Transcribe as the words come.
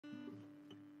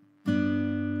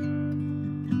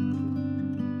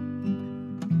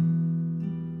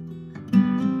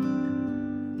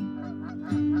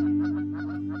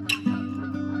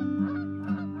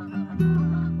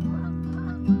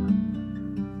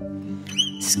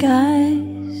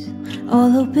Skies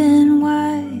all open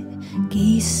wide,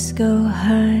 geese go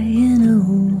high and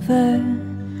over.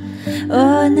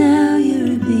 Oh, now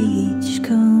you're a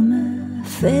beachcomber, a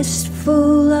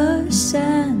fistful of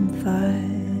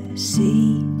sandfire,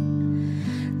 sea,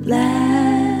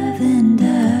 lavender.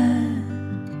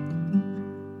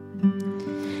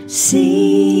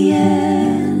 See you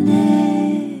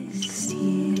next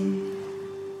year.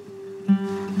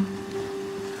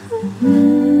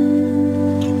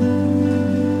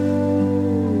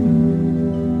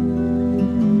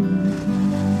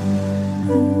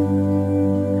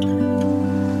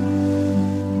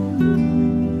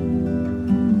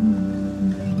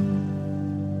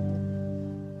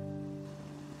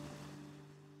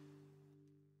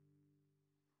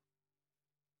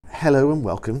 Hello and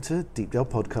welcome to Deepdale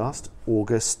Podcast,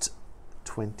 August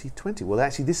 2020. Well,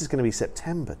 actually, this is going to be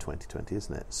September 2020,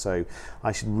 isn't it? So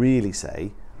I should really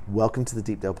say, welcome to the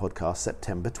Deepdale Podcast,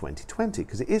 September 2020,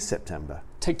 because it is September.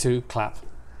 Take two, clap.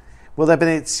 Well,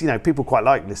 it's, people quite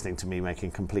like listening to me making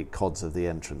complete cods of the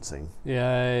entrancing.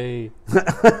 Yay.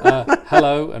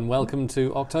 Hello and welcome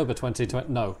to October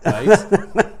 2020. No,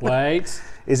 wait.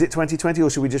 Is it 2020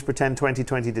 or should we just pretend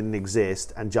 2020 didn't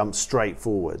exist and jump straight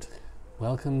forward?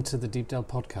 Welcome to the Deepdale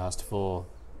Podcast for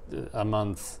a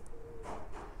month.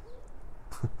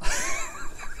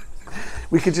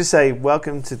 We could just say,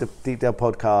 welcome to the Deepdale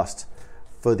Podcast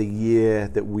for the year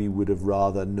that we would have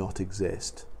rather not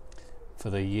exist. For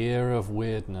the year of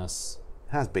weirdness.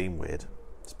 It has been weird.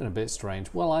 It's been a bit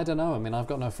strange. Well, I don't know. I mean, I've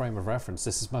got no frame of reference.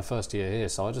 This is my first year here,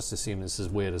 so I just assume it's as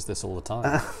weird as this all the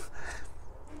time.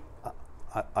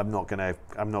 I'm not gonna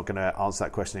answer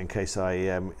that question in case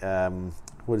I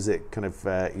what is it?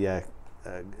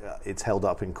 It's held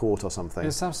up in court or something.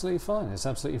 It's absolutely fine.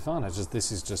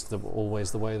 This is just always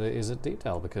the way that it is at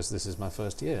Deepdale because this is my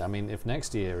first year. I mean, if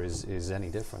next year is any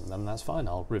different, then that's fine.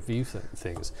 I'll review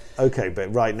things. Okay,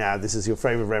 but right now, this is your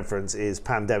frame of reference is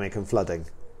pandemic and flooding.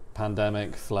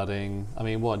 Pandemic, flooding. I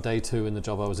mean, day 2 in the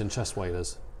job I was in chest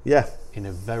waders. Yeah. In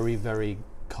a very, very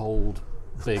cold,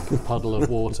 big puddle of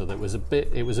water that was a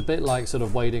bit like sort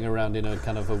of wading around in a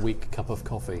kind of a weak cup of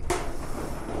coffee.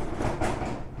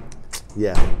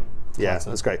 Yeah,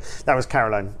 that's great. That was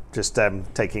Caroline just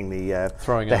taking the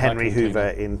Henry Hoover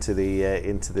into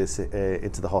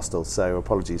the hostel. So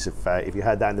apologies if you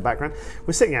heard that in the background.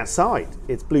 We're sitting outside.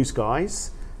 It's blue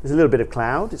skies. There's a little bit of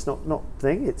cloud. It's not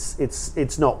thing.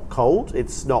 It's not cold.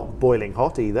 It's not boiling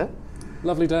hot either.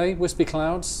 Lovely day, wispy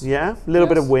clouds. Yeah, a little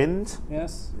bit of wind.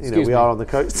 Yes. We are on the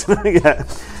coast. yeah,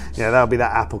 that'll be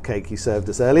that apple cake you served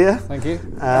us earlier. Thank you.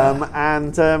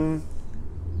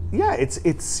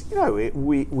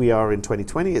 We are in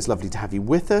 2020. It's lovely to have you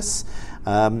with us.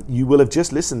 You will have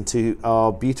just listened to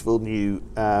our beautiful new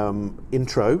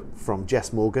intro from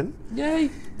Jess Morgan. Yay!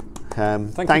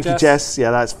 Thank you, Jess.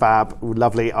 Yeah, that's fab.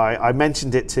 Lovely. I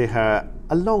mentioned it to her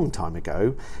a long time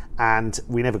ago, and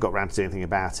we never got around to doing anything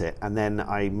about it. And then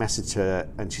I messaged her,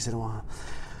 and she said, I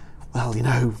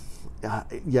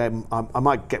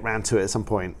might get round to it at some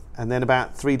point. And then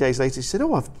about 3 days later, she said,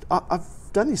 I've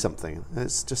done you something. And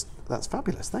it's just, that's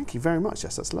fabulous. Thank you very much,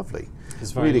 Jess. That's lovely.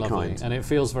 It's very really lovely. kind. And it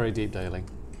feels very Deepdaling.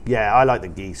 Yeah, I like the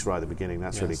geese right at the beginning.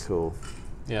 That's really cool.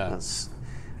 Yeah.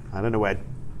 I don't know where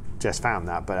Jess found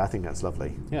that, but I think that's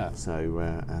lovely. Yeah.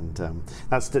 So,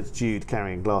 that's Jude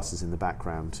carrying glasses in the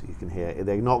background. You can hear.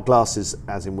 They're not glasses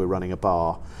as in we're running a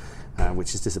bar,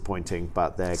 which is disappointing,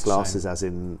 but they're glasses as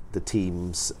in the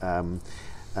team's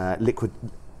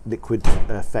liquid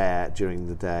fare during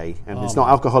the day. And it's not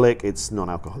alcoholic, it's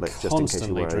non-alcoholic, just in case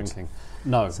you're worried. Constantly drinking.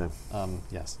 No. So,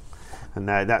 yes. And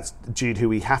that's Jude, who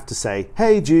we have to say,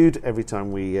 "Hey, Jude," every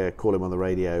time we call him on the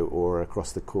radio or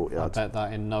across the courtyard. I bet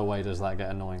that in no way does that get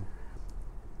annoying.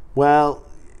 Well,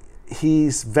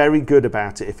 he's very good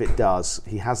about it if it does.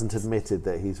 He hasn't admitted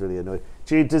that he's really annoyed.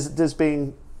 Jude, does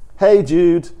being, "Hey,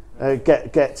 Jude,"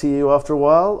 get to you after a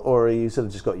while, or are you sort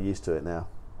of just got used to it now?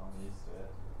 I'm used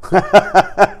to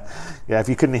it. Yeah, if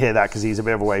you couldn't hear that because he's a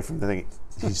bit away from the thing,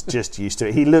 he's just used to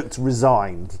it. He looked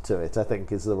resigned to it, I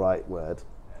think is the right word.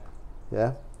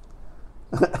 Yeah?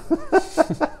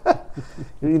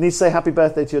 You need to say happy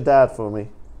birthday to your dad for me.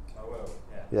 I will,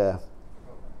 yeah.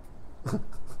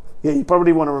 Yeah, you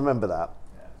probably want to remember that.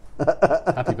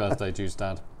 Yeah. Happy birthday, Jude's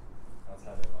dad. I'll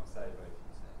tell him, I'll say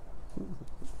it.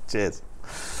 Cheers.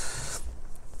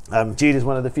 Jude is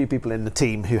one of the few people in the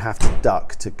team who have to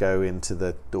duck to go into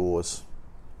the doors.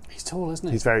 He's tall, isn't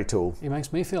he? He's very tall. He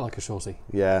makes me feel like a shorty.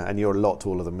 Yeah, and you're a lot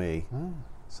taller than me. Oh.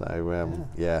 So,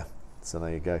 so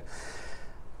there you go.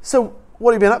 So,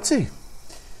 what have you been up to?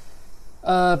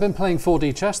 I've been playing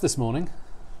 4D chess this morning.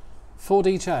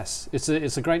 4D chess. It's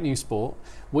a great new sport.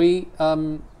 We, I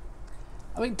mean,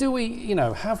 do we,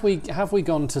 have we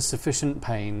gone to sufficient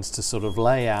pains to sort of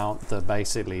lay out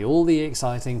basically all the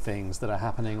exciting things that are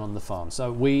happening on the farm?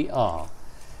 So we are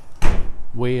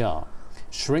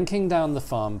shrinking down the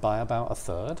farm by about a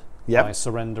third by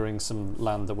surrendering some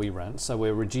land that we rent. So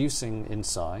we're reducing in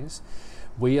size.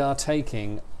 We are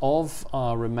taking of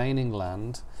our remaining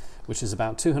land, which is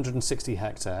about 260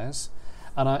 hectares.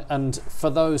 And for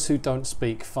those who don't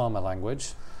speak farmer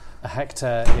language, a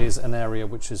hectare is an area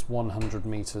which is 100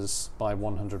 metres by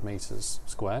 100 metres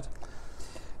squared.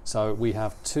 So we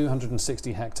have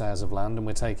 260 hectares of land, and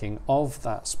we're taking of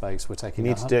that space. We're taking.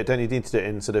 Don't you need to do it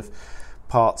in sort of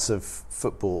parts of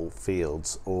football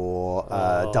fields or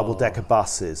double-decker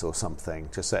buses or something,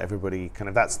 just so everybody kind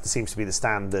of that seems to be the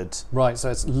standard. Right. So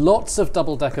it's lots of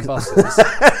double-decker buses.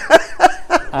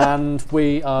 And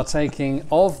we are taking,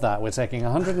 of that, we're taking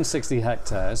 160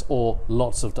 hectares, or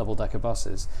lots of double-decker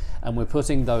buses, and we're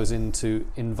putting those into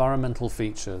environmental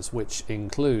features, which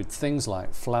include things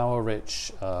like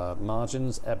flower-rich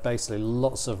margins, basically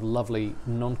lots of lovely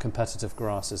non-competitive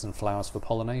grasses and flowers for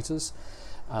pollinators,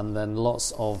 and then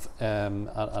lots of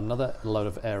another load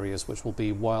of areas which will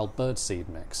be wild bird seed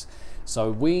mix.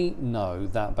 So we know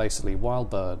that basically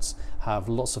wild birds have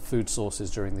lots of food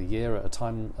sources during the year. At the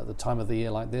time of the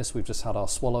year like this, we've just had our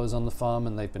swallows on the farm,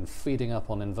 and they've been feeding up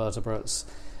on invertebrates,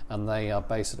 and they are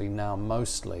basically now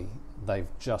they've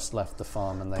just left the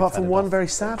farm, and they've apart from one very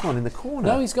sad one in the corner.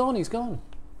 No, he's gone.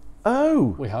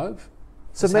 Oh, we hope.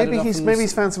 So maybe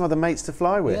he's found some other mates to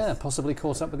fly with. Yeah, possibly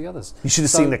caught up with the others. You should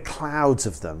have seen the clouds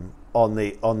of them on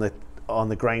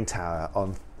the grain tower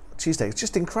on Tuesday. It's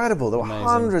just incredible. There were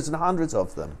hundreds and hundreds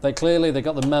of them. They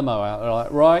got the memo out. They're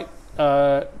like, right,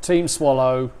 Team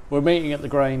Swallow, we're meeting at the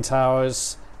grain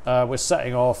towers. We're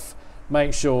setting off.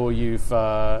 Make sure you've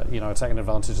taken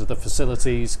advantage of the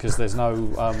facilities, because there's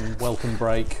no welcome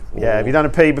break. Have you done a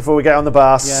pee before we get on the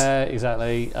bus? Yeah,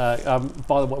 exactly. By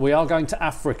the way, we are going to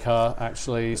Africa,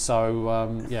 actually.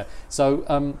 So So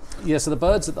the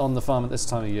birds on the farm at this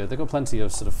time of year, they've got plenty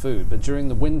of sort of food, but during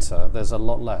the winter there's a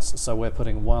lot less. So we're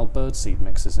putting wild bird seed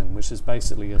mixes in, which is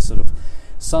basically a sort of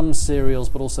some cereals,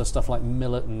 but also stuff like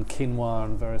millet and quinoa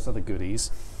and various other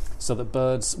goodies, so that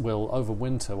birds will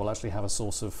actually have a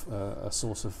source of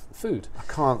food. I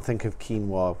can't think of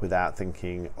quinoa without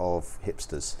thinking of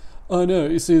hipsters. I know.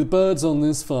 You see, the birds on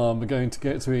this farm are going to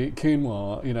get to eat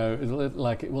quinoa.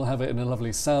 We'll have it in a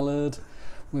lovely salad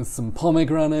with some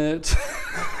pomegranate.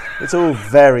 It's all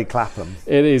very Clapham.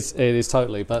 It is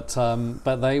totally. But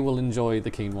they will enjoy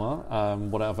the quinoa,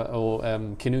 whatever, or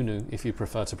kinunu if you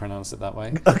prefer to pronounce it that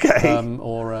way. Okay.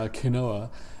 Or quinoa.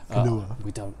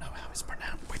 We don't know how it's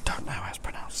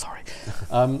pronounced. Sorry.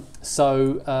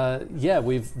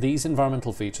 These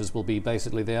environmental features will be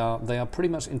basically they are pretty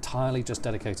much entirely just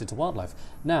dedicated to wildlife.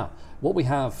 Now, what we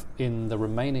have in the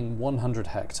remaining 100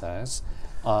 hectares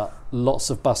are lots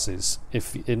of buses,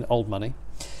 if in old money,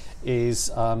 is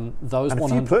those and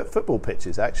 100 a few football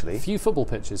pitches actually. A few football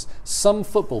pitches, some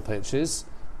football pitches,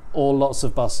 or lots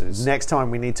of buses. Next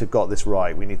time we need to got this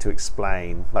right. We need to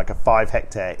explain, like a 5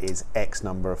 hectare is X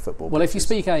number of football pitches. Well, if you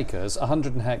speak acres,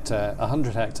 100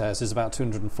 hectares is about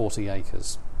 240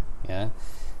 acres. Yeah.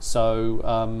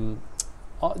 So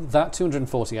that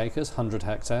 240 acres, 100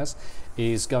 hectares,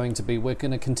 is going to be, we're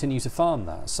going to continue to farm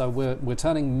that. So we're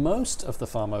turning most of the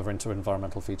farm over into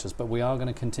environmental features, but we are going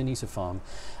to continue to farm.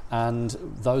 And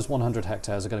those 100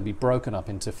 hectares are going to be broken up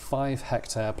into 5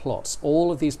 hectare plots. All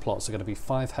of these plots are going to be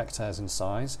 5 hectares in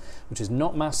size, which is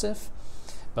not massive,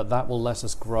 but that will let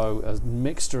us grow a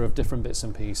mixture of different bits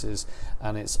and pieces.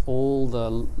 And it's all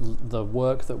the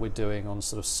work that we're doing on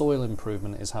sort of soil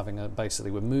improvement is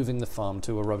basically we're moving the farm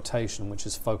to a rotation which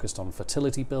is focused on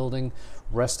fertility building,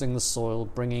 resting the soil,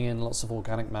 bringing in lots of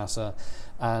organic matter,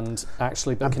 and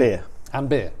actually beer,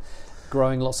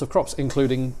 growing lots of crops,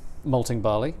 including malting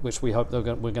barley, which we hope we're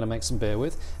going to make some beer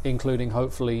with, including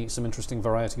hopefully some interesting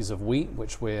varieties of wheat,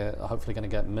 which we're hopefully going to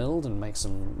get milled and make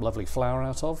some lovely flour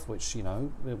out of, which, it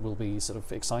will be sort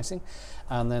of exciting.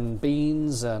 And then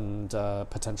beans and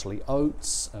potentially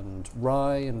oats and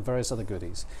rye and various other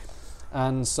goodies.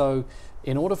 And so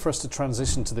in order for us to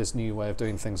transition to this new way of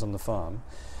doing things on the farm,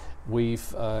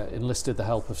 we've enlisted the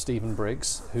help of Stephen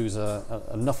Briggs, who's a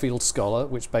Nuffield scholar,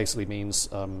 which basically means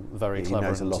very clever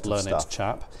and learned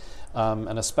chap,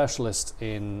 and a specialist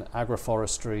in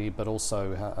agroforestry, but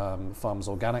also farms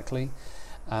organically.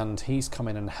 And he's come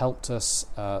in and helped us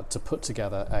to put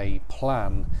together a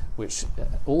plan, which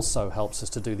also helps us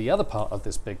to do the other part of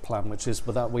this big plan, which is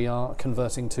that we are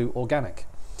converting to organic.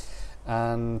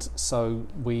 And so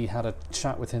we had a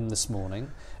chat with him this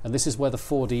morning, and this is where the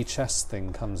 4D chess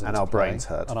thing comes into And our play. brains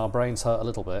hurt. And our brains hurt a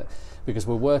little bit, because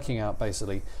we're working out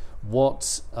basically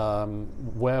what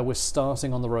where we're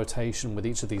starting on the rotation with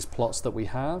each of these plots that we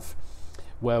have,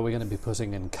 where we're going to be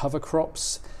putting in cover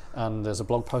crops. And there's a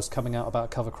blog post coming out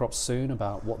about cover crops soon,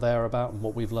 about what they're about and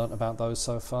what we've learnt about those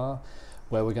so far,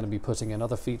 where we're going to be putting in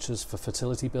other features for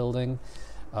fertility building.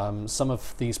 Some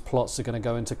of these plots are going to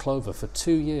go into clover for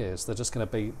 2 years. They're just going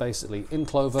to be basically in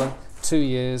clover, 2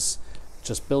 years,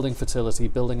 just building fertility,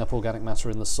 building up organic matter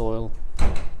in the soil.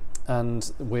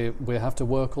 And we have to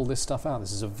work all this stuff out.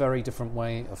 This is a very different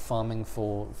way of farming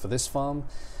for this farm.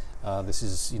 This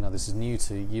is new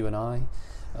to you and I.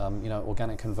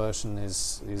 Organic conversion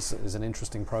is an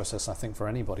interesting process, I think, for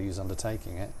anybody who's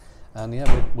undertaking it. And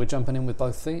we're jumping in with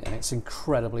both feet, and it's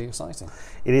incredibly exciting.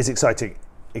 It is exciting,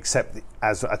 except,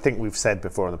 as I think we've said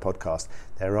before on the podcast,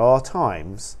 there are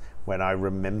times when I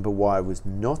remember why I was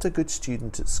not a good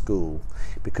student at school,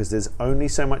 because there's only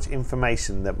so much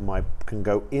information that can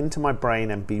go into my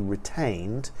brain and be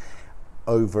retained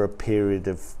over a period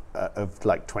of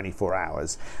like 24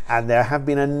 hours. And there have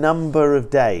been a number of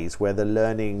days where the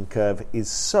learning curve is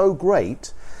so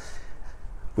great,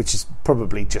 which is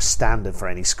probably just standard for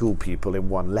any school pupil in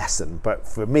one lesson, but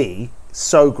for me,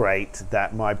 so great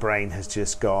that my brain has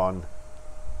just gone,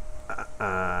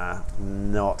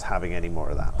 not having any more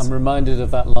of that. I'm reminded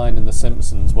of that line in The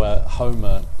Simpsons where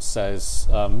Homer says,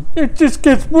 it just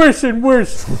gets worse and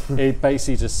worse. He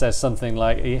basically just says something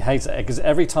like, he hates it because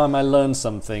every time I learn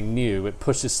something new, it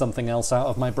pushes something else out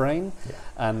of my brain.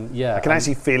 Yeah. And I can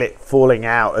actually feel it falling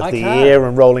out of the ear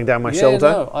and rolling down my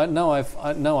shoulder.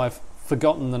 I've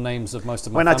forgotten the names of most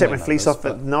of my When I take my members, fleece off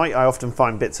at night, I often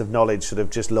find bits of knowledge sort of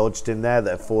just lodged in there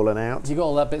that have fallen out. You got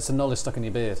all that bits of knowledge stuck in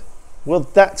your beard. Well,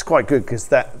 that's quite good,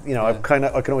 because I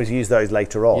can always use those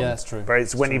later on. Yeah, that's true. But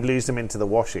it's when you lose them into the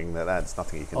washing that's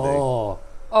nothing you can do.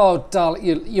 Oh,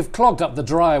 darling, you've clogged up the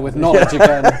dryer with knowledge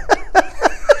again.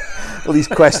 All these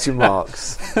question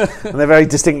marks, and they're very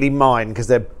distinctly mine because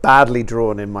they're badly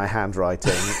drawn in my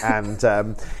handwriting, and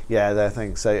they're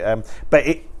things. So, but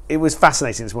it was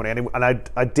fascinating this morning, and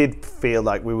I did feel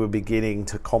like we were beginning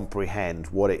to comprehend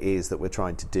what it is that we're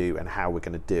trying to do and how we're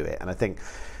going to do it. And I think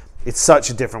it's such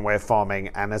a different way of farming,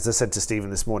 and as I said to Stephen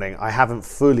this morning, I haven't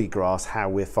fully grasped how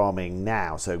we're farming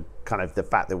now, so kind of the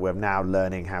fact that we're now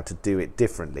learning how to do it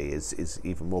differently is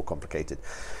even more complicated.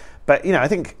 But I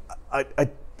think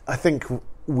I think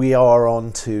we are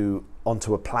onto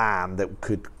a plan that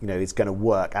could is going to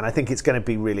work, and I think it's going to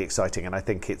be really exciting, and I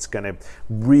think it's going to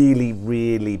really,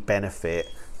 really benefit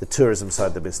the tourism side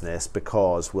of the business,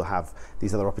 because we'll have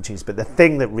these other opportunities. But the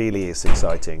thing that really is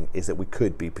exciting is that we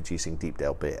could be producing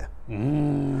Deepdale beer.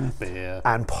 Beer.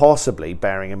 And possibly,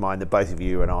 bearing in mind that both of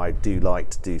you and I do like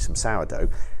to do some sourdough,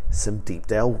 some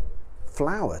Deepdale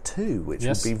flour too, which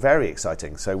would be very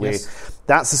exciting. So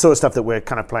that's the sort of stuff that we're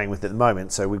kind of playing with at the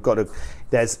moment. So we've got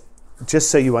just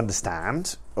so you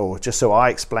understand, or just so I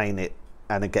explain it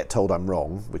and I get told I'm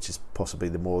wrong, which is possibly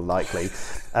the more likely,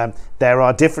 there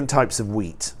are different types of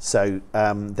wheat. So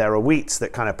there are wheats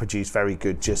that kind of produce very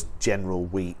good, just general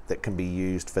wheat that can be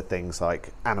used for things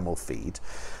like animal feed.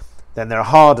 Then there are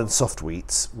hard and soft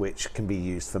wheats, which can be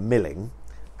used for milling.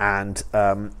 And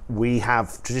we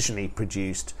have traditionally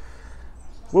produced,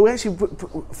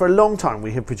 for a long time,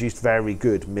 we have produced very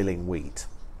good milling wheat.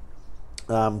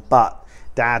 But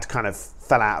Dad kind of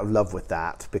fell out of love with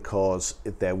that because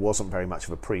there wasn't very much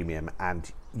of a premium,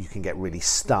 and you can get really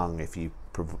stung if you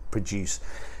produce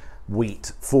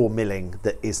wheat for milling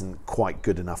that isn't quite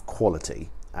good enough quality,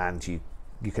 and you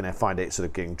can find it sort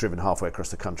of getting driven halfway across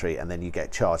the country, and then you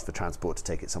get charged for transport to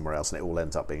take it somewhere else, and it all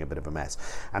ends up being a bit of a mess.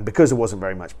 And because there wasn't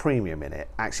very much premium in it,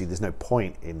 actually there's no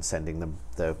point in sending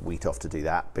the wheat off to do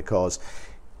that, because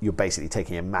you're basically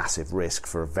taking a massive risk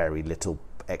for a very little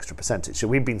extra percentage. So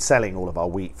we've been selling all of our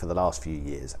wheat for the last few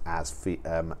years as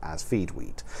feed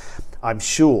wheat. I'm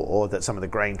sure that some of the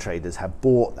grain traders have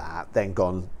bought that, then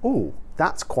gone, oh,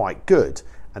 that's quite good,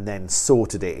 and then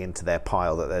sorted it into their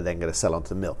pile that they're then going to sell onto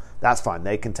the mill. That's fine.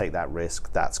 They can take that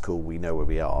risk. That's cool. We know where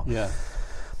we are. Yeah.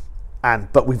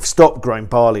 But we've stopped growing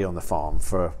barley on the farm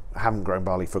haven't grown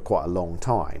barley for quite a long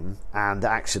time, and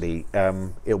actually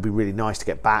it'll be really nice to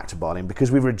get back to barley, and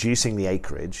because we're reducing the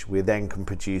acreage, we then can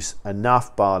produce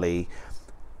enough barley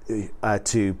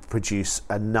to produce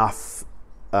enough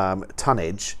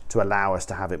tonnage to allow us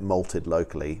to have it malted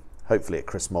locally, hopefully at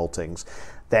Chris Maltings,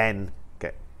 then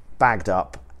get bagged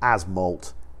up as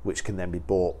malt, which can then be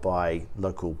bought by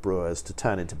local brewers to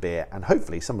turn into beer, and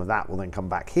hopefully some of that will then come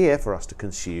back here for us to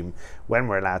consume when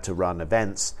we're allowed to run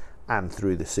events and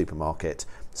through the supermarket,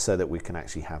 so that we can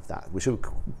actually have that, which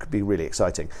could be really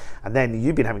exciting. And then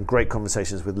you've been having great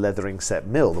conversations with Leatheringset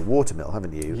Mill, the water mill,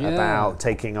 haven't you, about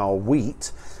taking our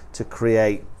wheat to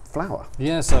create flour.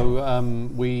 Yeah, so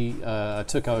we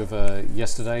took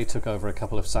over a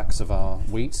couple of sacks of our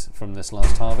wheat from this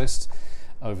last harvest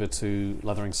over to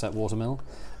Leatheringset Watermill,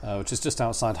 which is just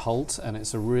outside Holt, and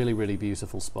it's a really, really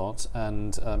beautiful spot.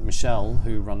 And Michelle,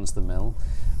 who runs the mill,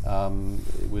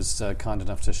 was kind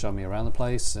enough to show me around the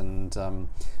place. And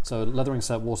so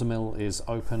Leatheringset Watermill is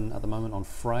open at the moment on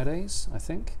Fridays, I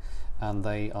think, and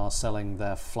they are selling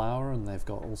their flour, and they've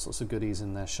got all sorts of goodies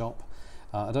in their shop.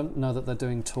 I don't know that they're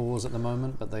doing tours at the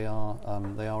moment, but they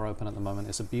are open at the moment.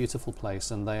 It's a beautiful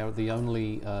place, and they are the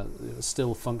only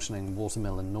still functioning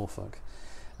watermill in Norfolk.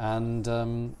 And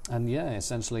yeah,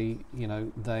 essentially,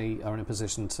 they are in a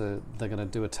position they're going to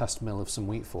do a test mill of some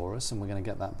wheat for us, and we're going to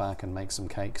get that back and make some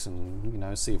cakes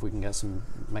and see if we can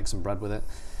make some bread with it.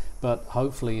 But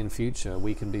hopefully in future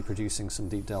we can be producing some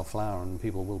Deepdale flour, and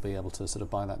people will be able to sort of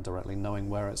buy that directly, knowing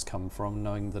where it's come from,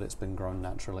 knowing that it's been grown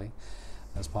naturally,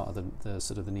 as part of the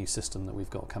sort of the new system that we've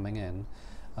got coming in,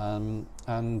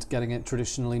 and getting it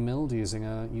traditionally milled using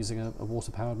a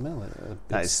water powered mill.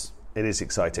 It is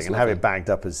exciting, and having it bagged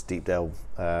up as Deepdale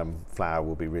flour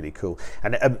will be really cool.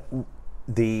 And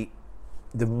the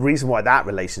reason why that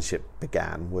relationship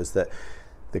began was that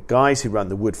the guys who run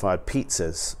the wood-fired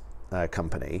pizzas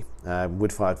company,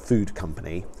 wood-fired food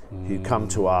company, who come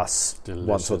to us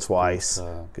once or twice,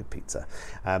 good pizza.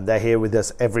 They're here with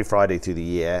us every Friday through the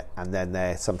year, and then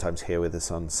they're sometimes here with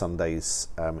us on Sundays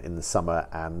in the summer,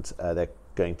 and they're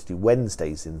going to do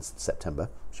Wednesdays in September,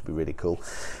 which would be really cool.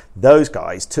 Those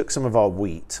guys took some of our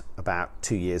wheat about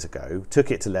 2 years ago,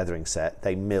 took it to Leatheringset,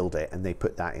 they milled it, and they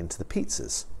put that into the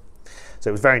pizzas. So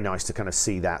it was very nice to kind of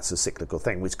see that as a cyclical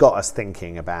thing, which got us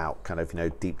thinking about kind of,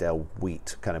 Deepdale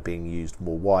wheat kind of being used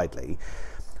more widely.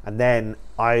 And then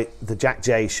the Jack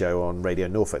J show on Radio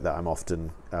Norfolk that I'm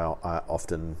often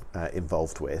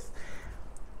involved with,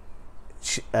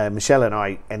 Michelle and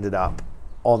I ended up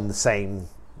on the same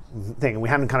thing, and we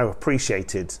hadn't kind of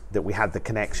appreciated that we had the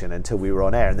connection until we were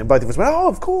on air, and then both of us went, oh,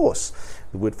 of course,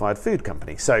 the wood-fired food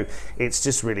company. So it's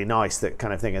just really nice, that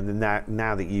kind of thing. And then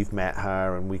now that you've met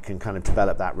her, and we can kind of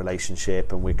develop that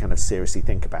relationship, and we kind of seriously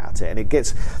think about it, and it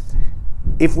gets,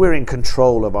 if we're in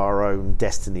control of our own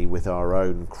destiny with our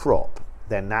own crop,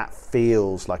 then that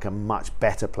feels like a much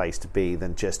better place to be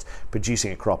than just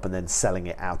producing a crop and then selling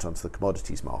it out onto the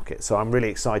commodities market. So I'm really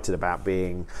excited about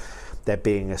there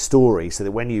being a story, so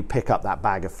that when you pick up that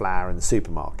bag of flour in the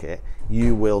supermarket,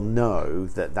 you will know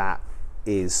that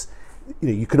is,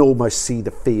 you can almost see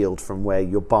the field from where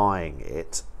you're buying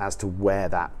it as to where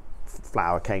that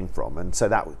flour came from, and so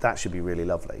that should be really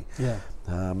lovely. Yeah.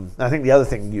 I think the other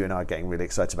thing you and I are getting really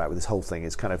excited about with this whole thing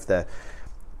is kind of the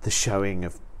showing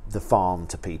of the farm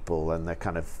to people, and the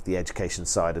kind of the education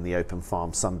side, and the open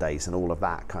farm Sundays, and all of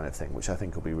that kind of thing, which I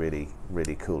think will be really,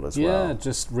 really cool as well. Yeah,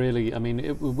 just really. I mean,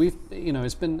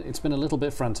 it's been a little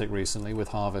bit frantic recently with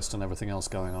harvest and everything else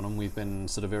going on, and we've been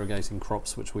sort of irrigating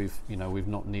crops, which we've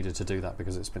not needed to do that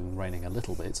because it's been raining a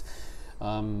little bit.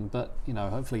 But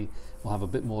hopefully we'll have a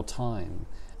bit more time,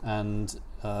 and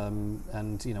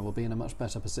we'll be in a much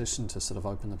better position to sort of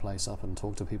open the place up and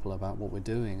talk to people about what we're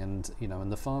doing, and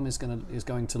the farm is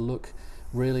going to look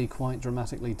really quite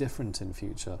dramatically different in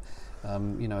future.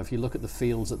 If you look at the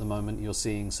fields at the moment, you're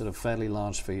seeing sort of fairly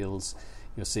large fields.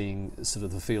 You're seeing sort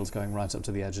of the fields going right up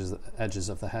to the edges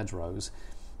of the hedgerows.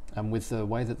 And with the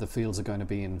way that the fields are going to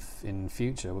be in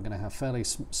future, we're going to have fairly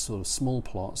sort of small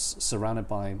plots surrounded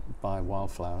by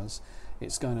wildflowers.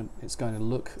 It's going to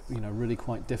look really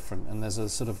quite different, and there's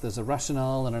a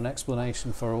rationale and an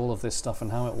explanation for all of this stuff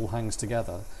and how it all hangs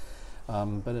together.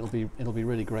 But it'll be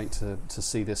really great to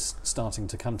see this starting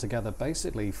to come together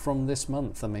basically from this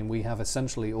month. I mean, we have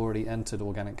essentially already entered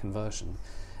organic conversion,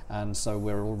 and so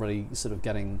we're already sort of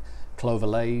getting clover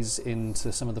lays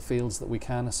into some of the fields that we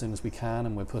can as soon as we can,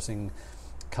 and we're putting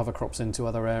cover crops into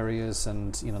other areas,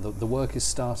 and the work is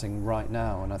starting right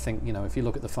now. And I think if you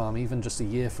look at the farm even just a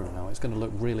year from now, it's going to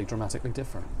look really dramatically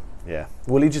different. Yeah,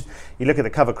 well, you look at the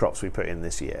cover crops we put in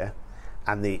this year,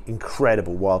 and the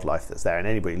incredible wildlife that's there, and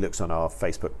anybody looks on our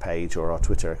Facebook page or our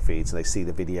Twitter feeds, and they see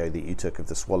the video that you took of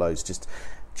the swallows just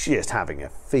having a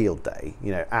field day,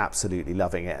 absolutely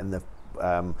loving it. And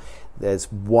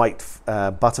there's white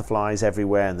butterflies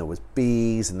everywhere, and there was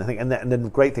bees, and the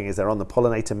great thing is they're on the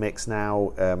pollinator mix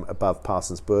now above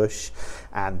Parsons Bush,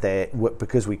 and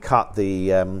because we cut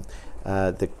the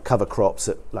the cover crops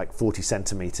at like 40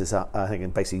 centimetres, I think,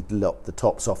 and basically lopped the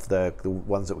tops off the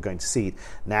ones that were going to seed.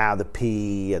 Now the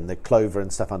pea and the clover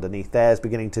and stuff underneath there is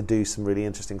beginning to do some really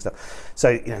interesting stuff.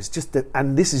 So it's just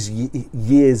and this is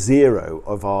year zero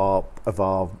of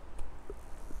our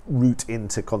route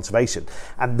into conservation,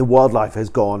 and the wildlife has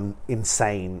gone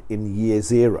insane in year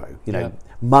zero.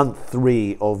 Month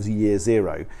 3 of year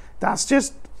zero. That's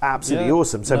just absolutely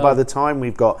awesome. So by the time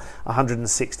we've got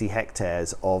 160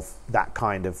 hectares of that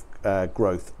kind of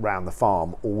growth around the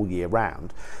farm all year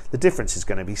round, the difference is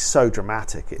going to be so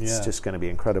dramatic. It's just going to be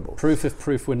incredible. Proof, if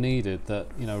proof were needed, that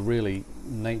really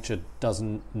nature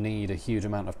doesn't need a huge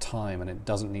amount of time, and it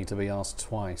doesn't need to be asked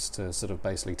twice to sort of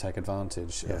basically take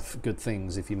advantage of good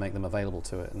things if you make them available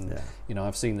to it. And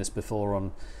I've seen this before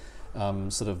on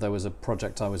there was a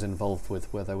project I was involved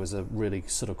with where there was a really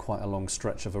sort of quite a long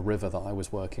stretch of a river that I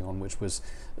was working on, which was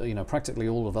practically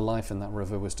all of the life in that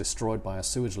river was destroyed by a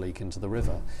sewage leak into the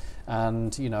river.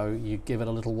 And you give it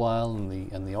a little while,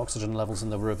 and the oxygen levels in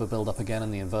the river build up again,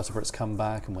 and the invertebrates come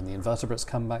back, and when the invertebrates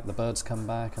come back, the birds come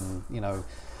back, and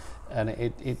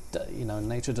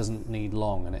nature doesn't need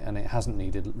long, and it hasn't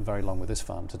needed very long with this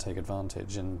farm to take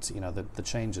advantage. And the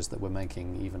changes that we're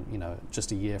making, even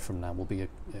just a year from now, will be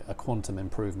a quantum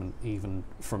improvement even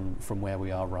from where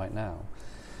we are right now.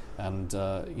 And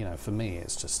for me,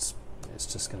 it's just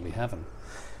going to be heaven.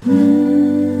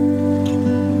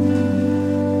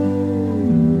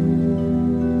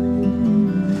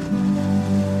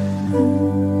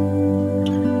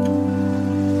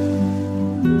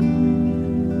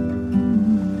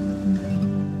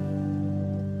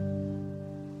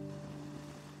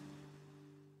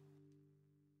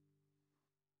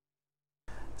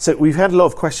 So we've had a lot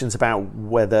of questions about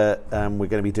whether we're going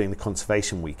to be doing the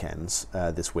conservation weekends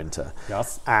this winter.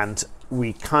 Yes. And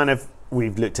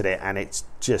we've looked at it, and it's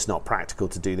just not practical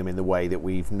to do them in the way that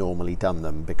we've normally done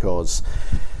them, because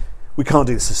we can't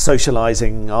do this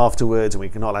socialising afterwards, and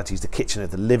we're not allowed to use the kitchen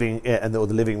of the living or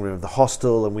the living room of the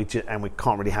hostel, and we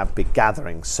can't really have big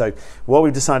gatherings. So what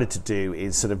we've decided to do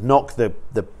is sort of knock the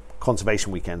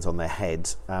conservation weekends on their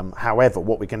head. However,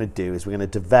 what we're going to do is we're going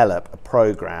to develop a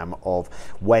programme of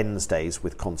Wednesdays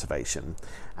with conservation,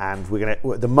 and we're going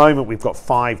to, at the moment, we've got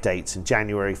 5 dates in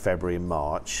January, February and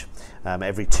March.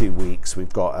 Every 2 weeks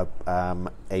we've got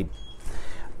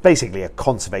basically a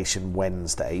conservation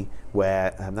Wednesday,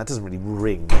 where that doesn't really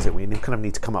ring, does it? We kind of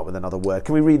need to come up with another word.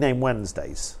 Can we rename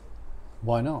Wednesdays?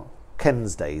 Why not?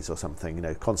 Kensdays or something,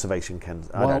 conservation Kens.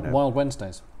 I don't know. Wild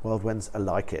Wednesdays. Wild Wednesday. I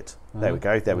like it. There we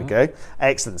go. There we go.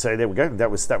 Excellent. So there we go. That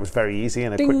was very easy,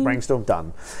 and a quick brainstorm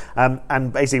done.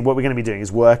 And basically, what we're going to be doing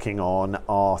is working on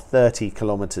our 30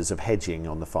 kilometres of hedging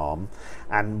on the farm,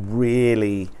 and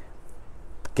really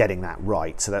getting that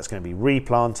right. So that's going to be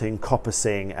replanting,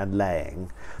 coppicing, and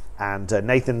laying. And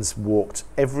Nathan's walked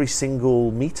every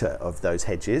single metre of those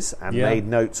hedges and made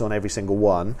notes on every single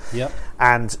one. Yep.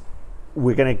 And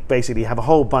we're going to basically have a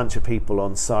whole bunch of people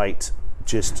on site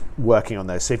just working on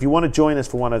those. So if you want to join us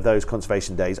for one of those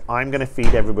conservation days, I'm going to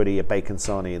feed everybody a bacon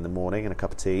sarnie in the morning and a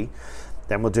cup of tea.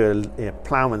 Then we'll do a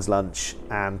ploughman's lunch,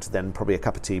 and then probably a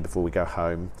cup of tea before we go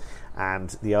home. And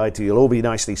the idea, you'll all be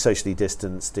nicely socially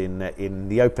distanced in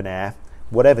the open air,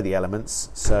 whatever the elements.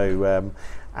 So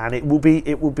and it will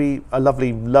be a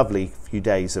lovely few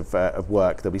days of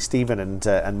work. There'll be Stephen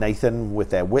and Nathan with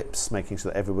their whips, making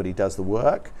sure that everybody does the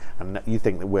work. And you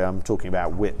think that I'm talking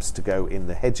about whips to go in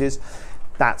the hedges.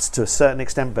 That's to a certain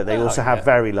extent, but they also have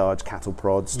very large cattle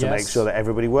prods to make sure that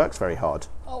everybody works very hard.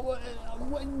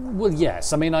 Well,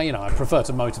 yes. I mean, I prefer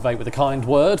to motivate with a kind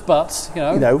word, but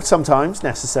sometimes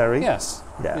necessary. Yes.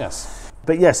 Yeah. Yes.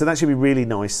 But yeah, so that should be really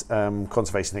nice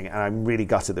conservation thing. And I'm really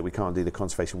gutted that we can't do the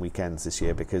conservation weekends this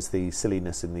year, because the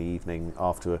silliness in the evening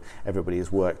after everybody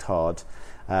has worked hard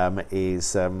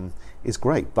is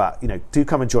great. But do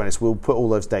come and join us. We'll put all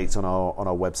those dates on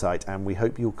our website, and we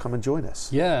hope you'll come and join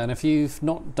us. Yeah, and if you've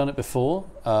not done it before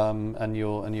and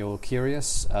you're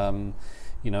curious,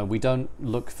 we don't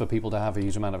look for people to have a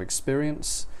huge amount of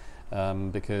experience.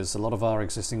 Because a lot of our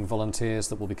existing volunteers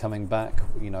that will be coming back,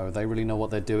 they really know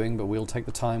what they're doing, but we'll take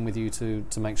the time with you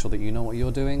to make sure that you know what you're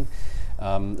doing.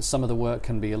 Some of the work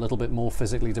can be a little bit more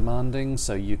physically demanding,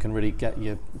 so you can really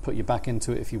put your back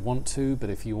into it if you want to, but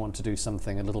if you want to do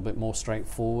something a little bit more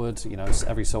straightforward,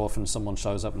 every so often someone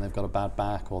shows up and they've got a bad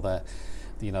back, or they're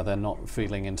not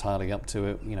feeling entirely up to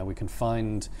it. We can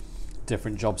find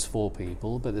different jobs for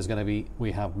people, but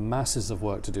we have masses of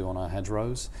work to do on our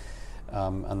hedgerows.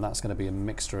 and that's going to be a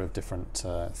mixture of different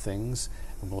things.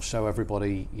 And we'll show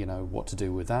everybody, what to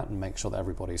do with that and make sure that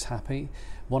everybody's happy.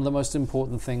 One of the most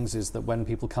important things is that when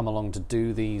people come along to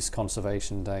do these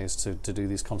conservation days, to do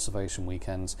these conservation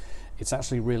weekends, it's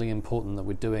actually really important that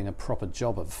we're doing a proper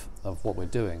job of what we're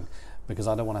doing, because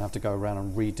I don't want to have to go around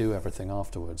and redo everything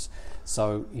afterwards.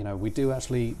 So, we do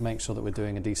actually make sure that we're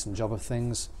doing a decent job of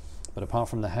things. But apart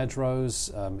from the hedgerows,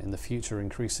 in the future,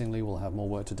 increasingly, we'll have more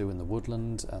work to do in the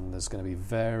woodland, and there's going to be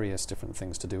various different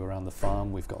things to do around the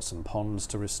farm. We've got some ponds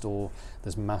to restore.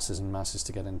 There's masses and masses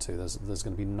to get into. There's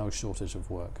going to be no shortage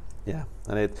of work. Yeah,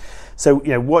 and so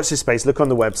watch this space. Look on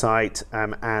the website,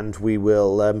 and we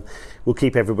will we'll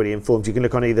keep everybody informed. You can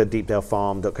look on either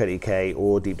deepdalefarm.co.uk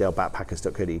or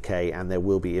deepdalebackpackers.co.uk, and there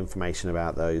will be information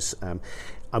about those.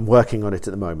 I'm working on it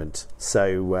at the moment,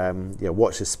 so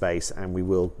watch this space, and we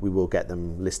will get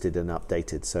them listed and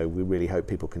updated. So we really hope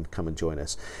people can come and join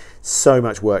us. So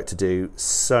much work to do,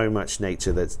 so much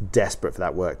nature that's desperate for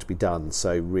that work to be done.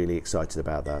 So really excited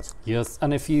about that. Yes,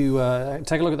 and if you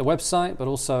take a look at the website, but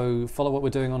also follow what we're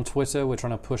doing on Twitter, we're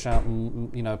trying to push out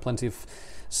plenty of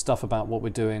stuff about what we're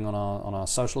doing on our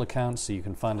social accounts. So you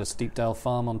can find us Deepdale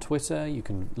Farm on Twitter. You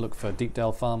can look for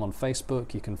Deepdale Farm on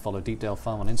Facebook. You can follow Deepdale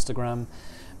Farm on Instagram.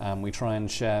 We try and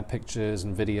share pictures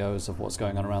and videos of what's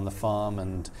going on around the farm,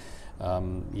 and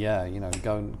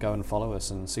go and follow us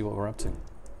and see what we're up to.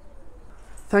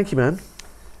 Thank you, man.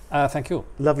 Thank you.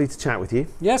 Lovely to chat with you.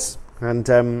 Yes. And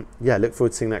look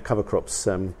forward to seeing that cover crops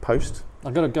post.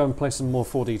 I've got to go and play some more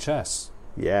 4D chess.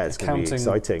 Yeah, it's going to be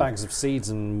exciting. Bags of seeds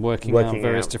and working out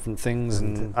various different things.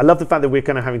 And I love the fact that we're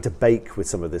kind of having to bake with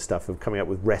some of this stuff, of coming up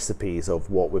with recipes of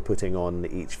what we're putting on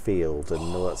each field and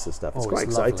all that sort of stuff. It's quite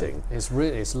exciting. It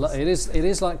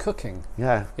is like cooking.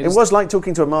 Yeah, it was like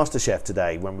talking to a master chef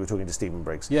today when we were talking to Stephen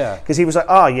Briggs. Yeah, because he was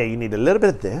like, you need a little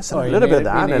bit of this, and a little bit of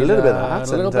that, and a little bit of that,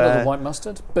 a little bit of the white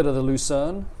mustard, bit of the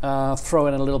lucerne, throw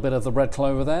in a little bit of the red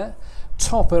clover there.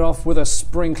 Top it off with a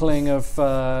sprinkling of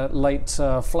late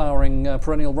flowering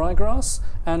perennial ryegrass,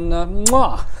 and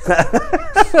mwah!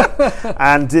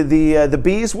 And the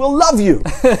bees will love you.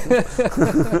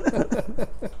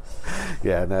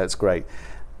 Yeah, no, it's great.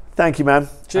 Thank you, man.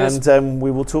 Cheers. And we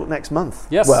will talk next month.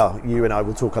 Yes. Well, you and I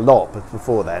will talk a lot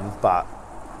before then, but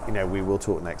we will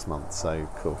talk next month. So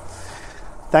cool.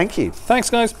 Thank you. Thanks,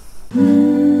 guys.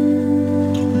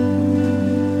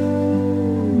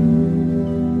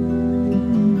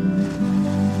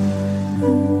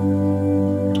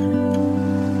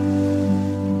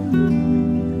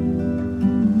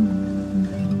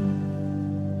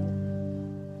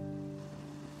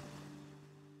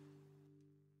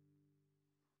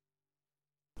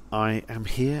 I am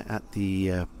here at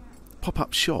the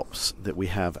pop-up shops that we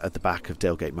have at the back of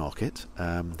Dalegate Market.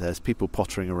 There's people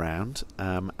pottering around,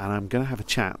 and I'm going to have a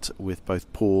chat with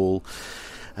both Paul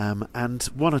and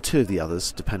one or two of the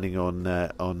others, depending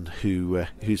on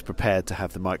who's prepared to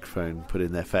have the microphone put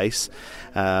in their face.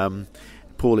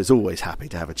 Paul is always happy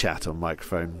to have a chat on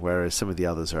microphone, whereas some of the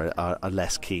others are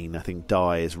less keen. I think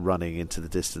Di is running into the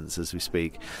distance as we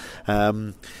speak.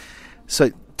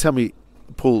 So tell me,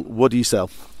 Paul, what do you sell?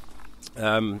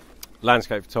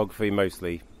 Landscape photography,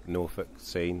 mostly Norfolk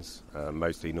scenes,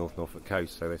 mostly North Norfolk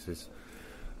coast, so this is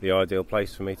the ideal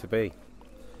place for me to be.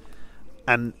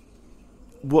 And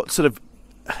what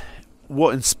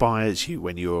inspires you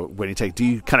when you take? Do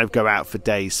you kind of go out for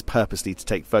days purposely to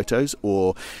take photos,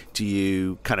 or do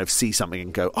you kind of see something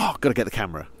and go, "Oh, got to get the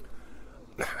camera"?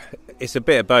 It's a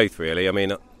bit of both, really. I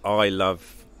mean, I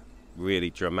love really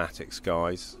dramatic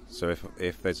skies, so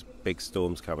if there's big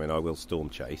storms coming, I will storm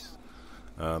chase.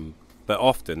 But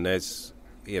often there's,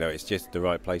 it's just the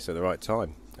right place at the right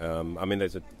time. I mean,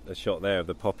 there's a shot there of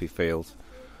the poppy field,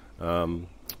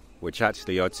 which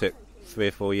actually I took 3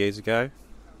 or 4 years ago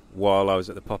while I was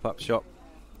at the pop-up shop.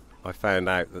 I found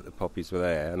out that the poppies were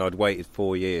there, and I'd waited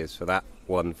 4 years for that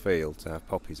one field to have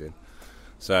poppies in.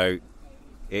 So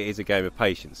it is a game of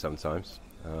patience sometimes,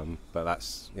 but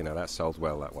that sold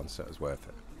well, that one, so it was worth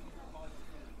it.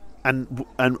 And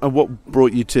what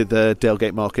brought you to the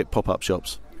Dalegate Market pop-up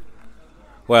shops?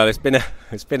 Well, it's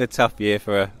been a tough year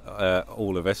for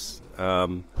all of us.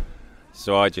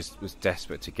 So I just was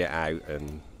desperate to get out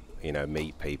and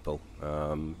meet people,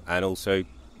 and also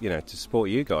to support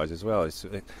you guys as well.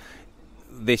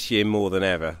 This year more than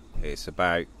ever, it's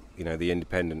about the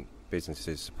independent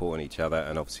businesses supporting each other,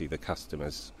 and obviously the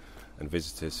customers and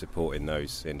visitors supporting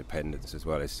those independents as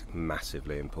well is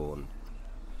massively important.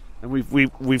 And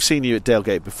we've seen you at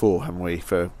Dalegate before, haven't we,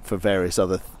 for various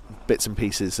other bits and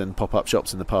pieces and pop-up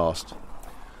shops in the past?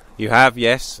 You have,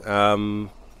 yes. I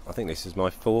think this is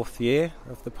my 4th year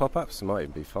of the pop-ups. It might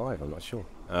even be 5, I'm not sure.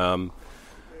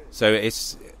 So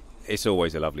it's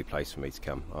always a lovely place for me to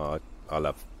come. I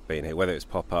love being here, whether it's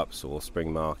pop-ups or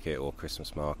spring market or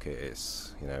Christmas market.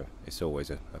 It's always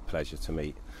a pleasure to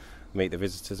meet the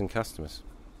visitors and customers.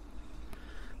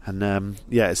 And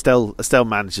Estelle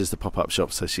manages the pop-up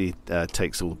shop, so she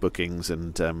takes all the bookings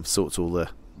and sorts all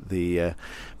the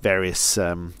various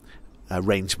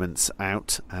arrangements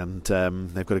out, and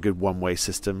they've got a good one-way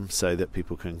system so that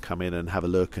people can come in and have a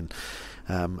look and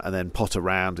then pot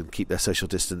around and keep their social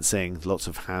distancing. Lots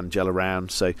of hand gel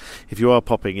around. So if you are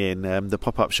popping in, the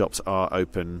pop-up shops are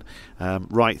open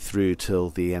right through till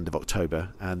the end of October,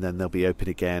 and then they'll be open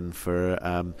again for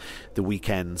the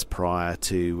weekends prior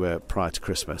to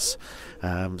Christmas.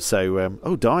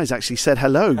 Di's actually said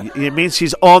hello. It means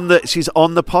she's on the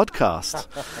podcast.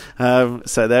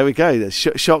 So there we go.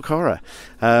 Shock horror.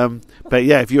 But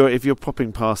yeah, if you're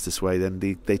popping past this way, then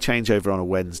they change over on a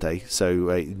Wednesday, so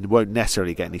you won't necessarily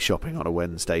get any shopping on a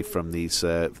Wednesday from these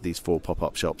 4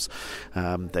 pop-up shops.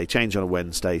 They change on a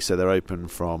Wednesday, so they're open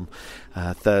from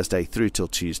Thursday through till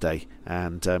Tuesday,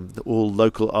 and all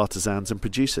local artisans and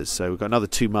producers. So we've got another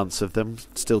 2 months of them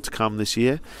still to come this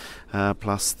year,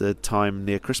 plus the time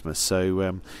near Christmas.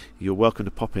 So you're welcome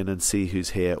to pop in and see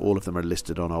who's here. All of them are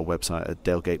listed on our website at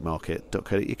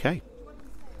dalegatemarket.co.uk.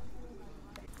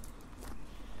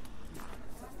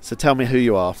 So tell me who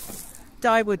you are.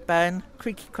 Di Woodburn,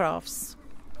 Creaky Crafts.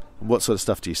 What sort of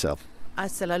stuff do you sell? I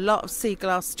sell a lot of sea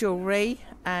glass jewellery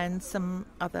and some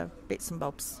other bits and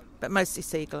bobs, but mostly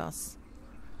sea glass.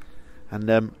 And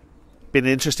been an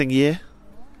interesting year?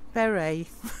 Very,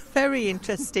 very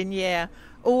interesting year.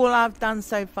 All I've done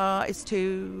so far is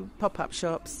 2 pop-up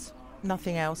shops,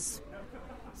 nothing else.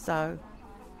 So,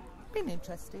 been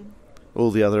interesting. All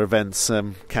the other events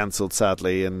cancelled,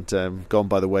 sadly, and gone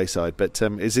by the wayside. But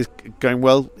is it going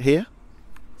well here?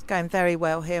 It's going very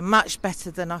well here, much better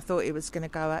than I thought it was going to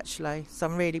go, actually. So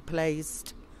I'm really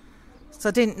pleased. So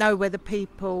I didn't know whether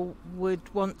people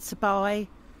would want to buy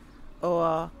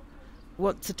or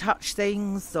want to touch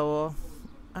things, or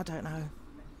I don't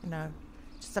know.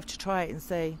 Just have to try it and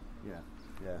see.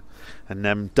 Yeah.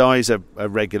 And Di's a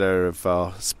regular of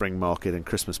our spring market and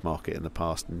Christmas market in the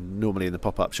past, and normally in the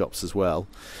pop-up shops as well.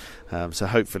 So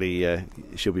hopefully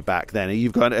she'll be back then. Have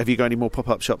you got any more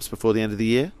pop-up shops before the end of the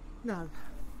year?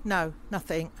 No,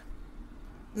 nothing.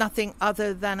 Nothing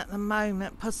other than at the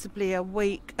moment possibly a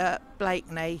week at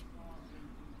Blakeney,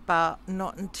 but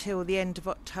not until the end of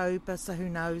October, so who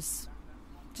knows.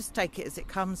 Just take it as it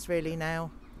comes really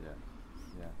now.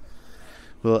 Yeah.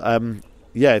 Well,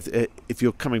 if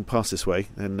you're coming past this way,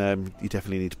 then you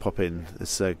definitely need to pop in.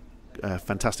 There's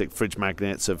fantastic fridge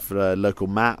magnets of local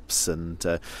maps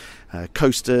and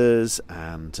coasters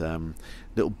and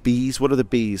little bees. What are the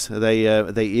bees? Are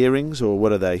they earrings, or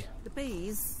what are they? The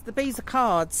bees are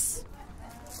cards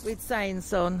with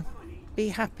sayings on. Be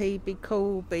happy, be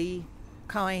cool, be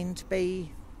kind,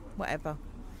 be whatever.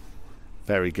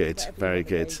 Very good, very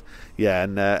good. Yeah,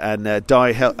 and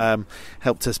Di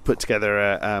helped us put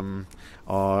together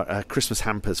our Christmas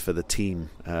hampers for the team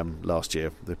last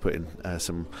year. They put in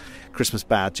some Christmas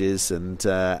badges and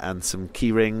some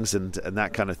key rings and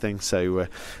that kind of thing. So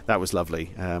that was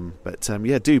lovely. But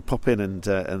do pop in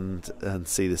and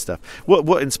see this stuff.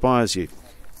 What inspires you?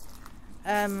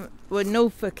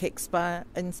 Norfolk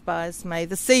inspires me.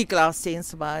 The sea glass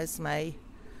inspires me.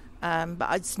 But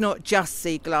it's not just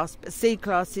sea glass, but sea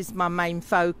glass is my main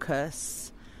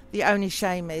focus. The only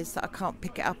shame is that I can't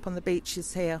pick it up on the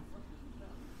beaches here.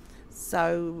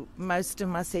 So most of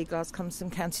my sea glass comes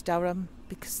from County Durham,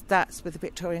 because that's where the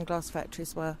Victorian glass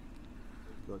factories were.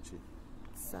 Got you.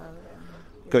 So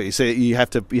got you. So you have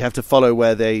to follow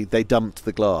where they dumped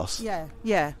the glass. Yeah.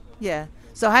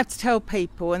 So I have to tell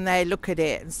people, and they look at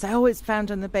it and say, "Oh, it's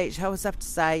found on the beach." I always have to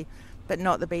say, "But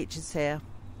not the beaches here.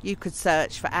 You could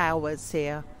search for hours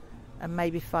here and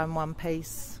maybe find one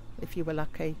piece if you were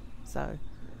lucky." So,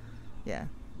 yeah.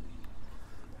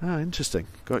 Ah, interesting.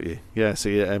 Got you. Yeah. So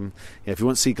if you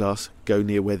want sea glass, go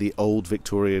near where the old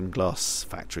Victorian glass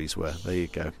factories were. There you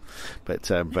go. But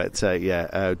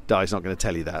Di's not going to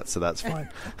tell you that, so that's fine.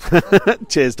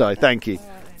 Cheers, Di. Thank you.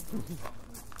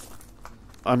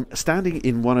 I'm standing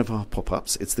in one of our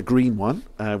pop-ups. It's the green one,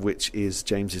 which is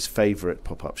James's favourite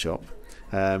pop-up shop.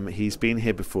 He's been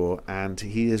here before, and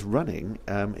he is running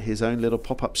his own little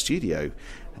pop-up studio.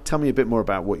 Tell me a bit more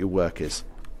about what your work is.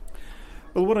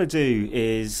 Well, what I do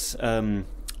is I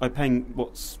paint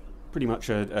what's pretty much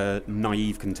a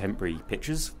naive contemporary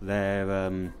pictures.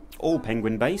 They're all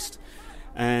penguin based,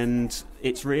 and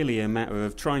it's really a matter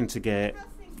of trying to get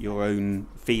your own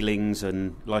feelings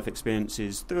and life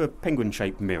experiences through a penguin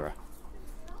shaped mirror.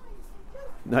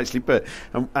 Nicely put.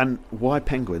 And why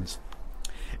penguins?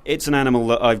 It's an animal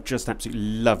that I've just absolutely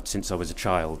loved since I was a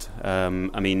child. I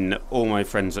mean, all my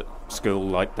friends at school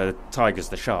like the tigers,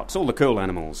 the sharks, all the cool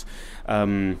animals.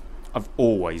 I've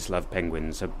always loved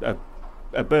penguins.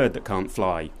 A bird that can't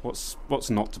fly. What's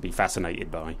not to be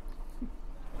fascinated by?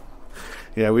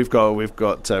 Yeah, we've got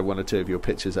one or two of your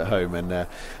pictures at home, and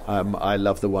I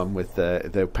love the one with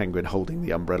the penguin holding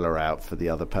the umbrella out for the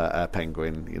other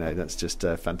penguin. You know, that's just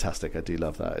fantastic. I do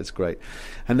love that. It's great.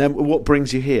 And then, what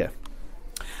brings you here?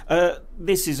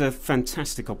 This is a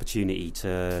fantastic opportunity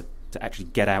to actually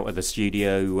get out of the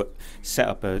studio, set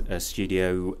up a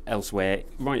studio elsewhere,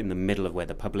 right in the middle of where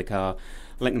the public are,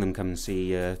 letting them come and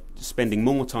see, spending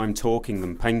more time talking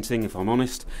than painting, if I'm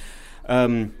honest.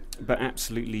 But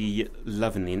absolutely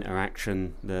loving the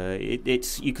interaction.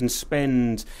 You can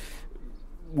spend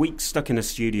weeks stuck in a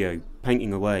studio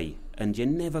painting away, and you're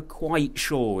never quite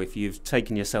sure if you've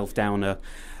taken yourself down a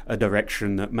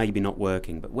direction that maybe not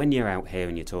working. But when you're out here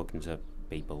and you're talking to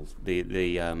people,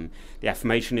 the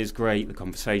affirmation is great, the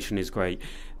conversation is great,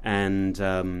 and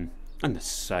the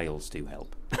sales do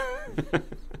help.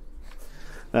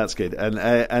 That's good.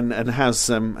 And how's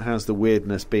the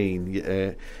weirdness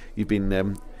been? You've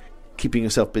been keeping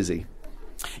yourself busy.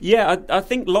 Yeah, I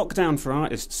think lockdown for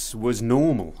artists was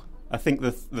normal. I think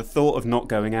the thought of not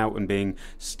going out and being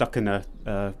stuck in a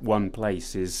one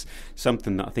place is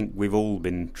something that I think we've all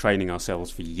been training ourselves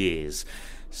for years.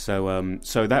 So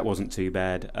that wasn't too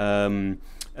bad. And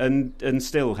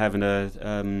still having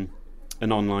an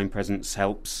online presence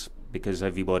helps, because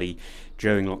everybody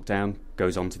during lockdown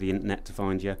goes onto the internet to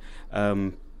find you.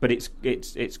 But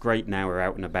it's great now we're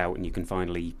out and about and you can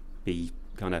finally be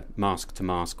kind of mask to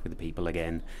mask with the people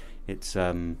again. It's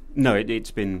been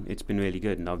really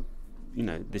good, and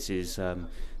this is the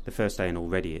first day, and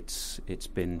already it's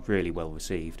been really well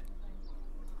received.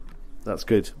 That's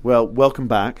good. Well, welcome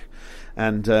back.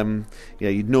 And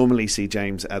you'd normally see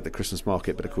James at the Christmas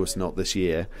market, but of course not this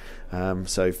year.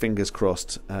 So fingers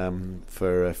crossed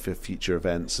for future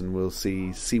events, and we'll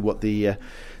see what the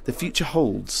future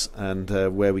holds and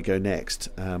where we go next.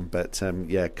 Come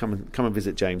and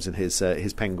visit James and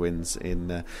his penguins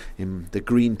in the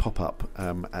green pop-up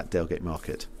at Dalegate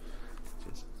Market.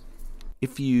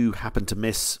 If you happen to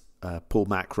miss Paul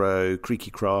Macro,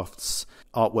 Creaky Crafts,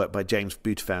 artwork by James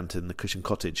Butterfount and the Cushion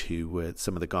Cottage, who were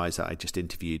some of the guys that I just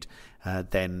interviewed,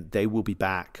 then they will be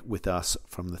back with us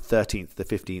from the 13th to the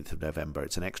 15th of November.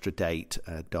 It's an extra date.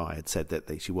 Di had said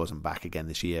that she wasn't back again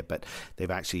this year, but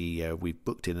they've actually, we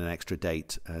booked in an extra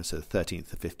date, so the 13th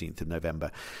to 15th of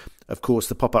November. Of course,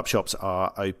 the pop-up shops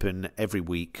are open every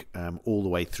week, all the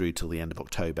way through till the end of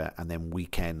October, and then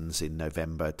weekends in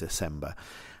November, December.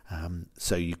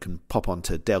 So you can pop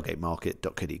onto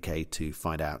dalegatemarket.co.uk to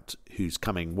find out who's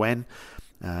coming when,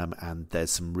 and there's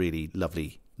some really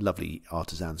lovely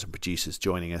artisans and producers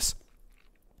joining us.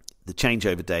 The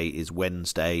changeover day is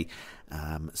Wednesday,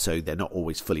 so they're not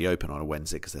always fully open on a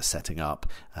Wednesday because they're setting up,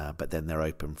 but then they're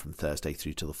open from Thursday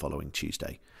through to the following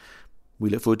Tuesday. We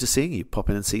look forward to seeing you. Pop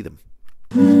in and see them.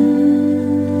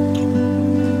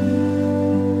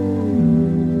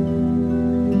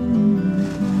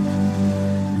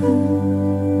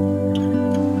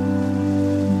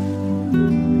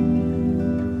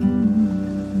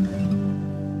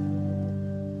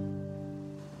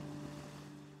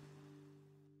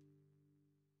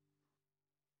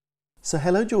 So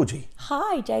hello, Georgie.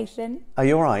 Hi, Jason. Are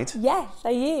you all right? Yes,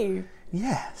 are you?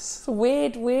 Yes. It's a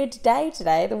weird day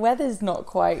today. The weather's not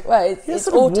quite, well, it's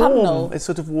sort of autumnal. Warm. It's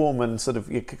sort of warm and sort of,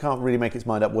 you can't really make its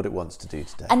mind up what it wants to do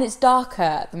today. And it's darker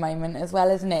at the moment as well,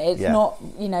 isn't it? It's not,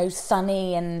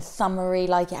 sunny and summery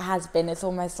like it has been. It's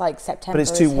almost like September. But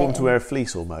it's too warm to wear a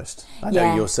fleece almost. I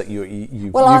know you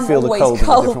I'm feel the cold in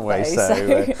a different way.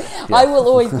 So I will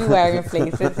always be wearing a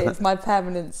fleece. It's my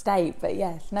permanent state. But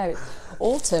yes, no, it's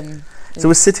autumn. So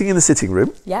we're sitting in the sitting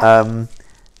room. Yeah.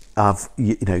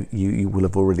 You will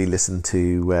have already listened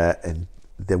to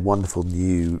the wonderful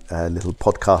new little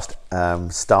podcast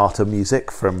starter music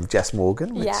from Jess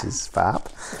Morgan, which is fab.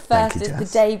 Thank you,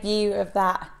 Jess. The debut of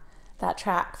that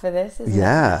track for this, isn't it?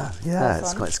 Yeah,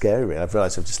 it's quite scary, really. I've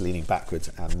realised I'm just leaning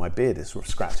backwards and my beard is sort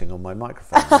of scratching on my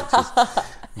microphone, which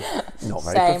is not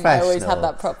very professional. I always have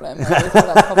that problem. With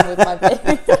my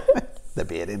beard. The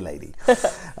bearded lady.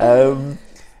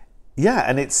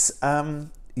 And it's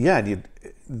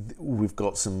we've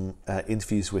got some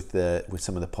interviews with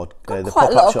some of the quite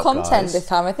pop-up a lot of shop content guys. this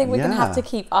time. I think we're going to have to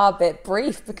keep our bit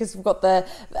brief because we've got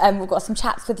some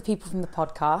chats with the people from the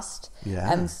podcast,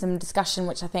 and some discussion,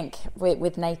 which I think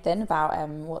with Nathan about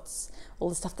what's all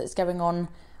the stuff that's going on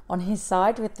on his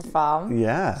side with the farm.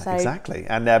 Yeah, So- exactly.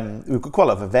 And we've got quite a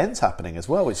lot of events happening as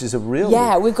well, which is a real...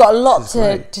 Yeah, we've got a lot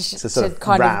to sort of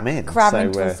kind ram of in. cram So,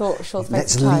 into a short space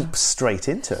let's of time. leap straight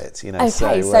into it. You know.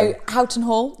 Okay, so Houghton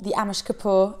Hall, the Amish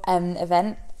Kapoor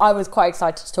event. I was quite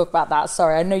excited to talk about that.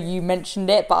 Sorry, I know you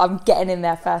mentioned it, but I'm getting in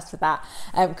there first with that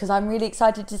because I'm really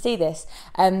excited to see this.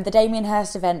 The Damien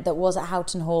Hirst event that was at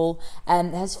Houghton Hall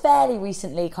has fairly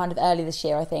recently, kind of early this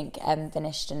year, I think,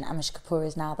 finished, and Amish Kapoor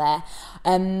is now there.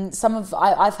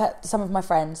 I've heard some of my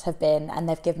friends have been, and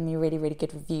they've given me really, really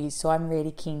good reviews, so I'm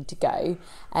really keen to go.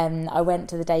 I went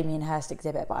to the Damien Hirst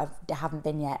exhibit, but I haven't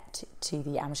been yet to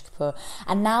the Amish Kapoor.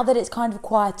 And now that it's kind of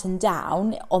quietened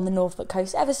down on the Norfolk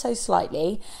coast ever so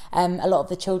slightly, a lot of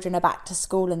the children are back to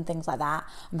school and things like that.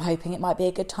 I'm hoping it might be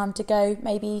a good time to go.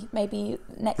 Maybe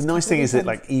next. The nice thing is that,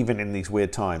 like, even in these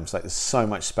weird times, like, there's so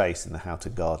much space in the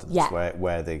Houghton Gardens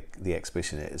where the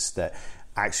exhibition is, that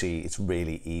actually it's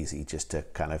really easy just to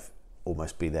kind of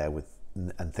almost be there with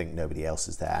and think nobody else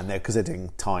is there, and because they're doing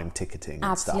time ticketing and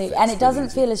Absolutely. stuff. And it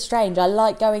doesn't feel as strange. I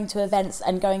like going to events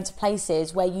and going to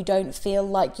places where you don't feel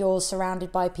like you're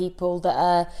surrounded by people that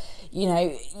are, you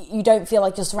know, you don't feel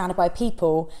like you're surrounded by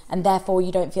people, and therefore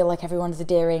you don't feel like everyone's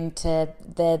adhering to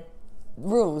the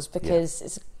rules, because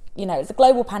it's, you know, it's a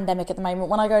global pandemic at the moment.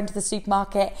 When I go into the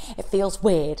supermarket, it feels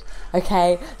weird,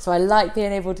 okay? So I like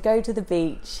being able to go to the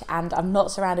beach and I'm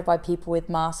not surrounded by people with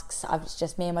masks. It's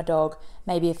just me and my dog,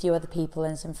 maybe a few other people,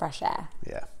 and some fresh air.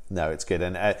 Yeah. No, it's good.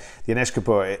 And the Amish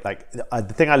Kapoor,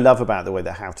 the thing I love about the way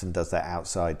that Houghton does their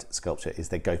outside sculpture is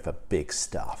they go for big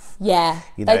stuff. Yeah,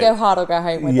 you know, they go hard or go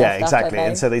home with their stuff, exactly. don't they?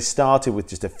 And so they started with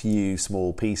just a few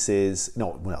small pieces.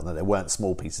 No, they weren't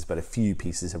small pieces, but a few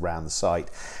pieces around the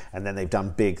site. And then they've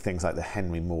done big things like the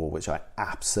Henry Moore, which I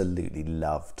absolutely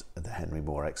loved. The Henry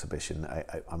Moore exhibition.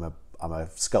 I'm a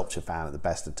sculpture fan at the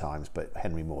best of times, but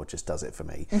Henry Moore just does it for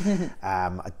me.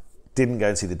 I didn't go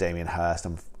and see the Damien Hirst.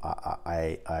 He's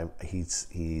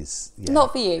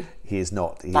not for you. He is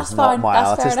not. He That's is not fine. my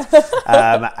That's artist. But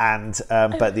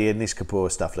the Amish Kapoor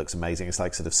stuff looks amazing. It's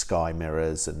like sort of sky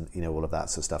mirrors and, you know, all of that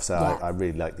sort of stuff. So I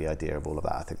really like the idea of all of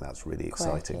that. I think that's really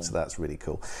exciting. Crikey. So that's really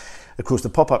cool. Of course, the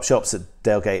pop-up shops at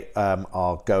Dalegate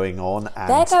are going on. And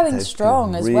they're going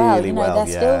strong as well. You know, they're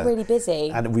still really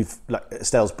busy. And we've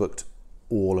Estelle's booked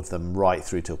all of them right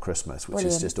through till Christmas, which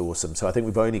is just awesome. So I think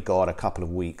we've only got a couple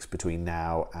of weeks between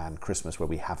now and Christmas where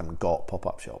we haven't got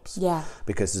pop-up shops. Yeah.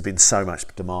 Because there's been so much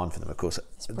demand for them. Of course,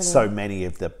 so many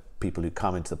of the people who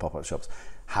come into the pop-up shops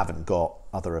haven't got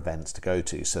other events to go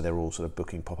to, so they're all sort of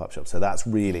booking pop-up shops. So that's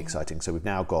really exciting. So we've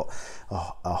now got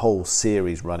a whole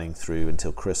series running through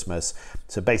until Christmas.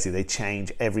 So basically they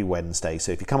change every Wednesday.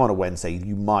 So if you come on a Wednesday,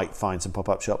 you might find some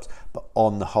pop-up shops, but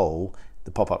on the whole, the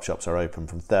pop-up shops are open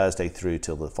from Thursday through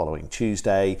till the following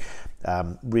Tuesday.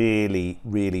 Really,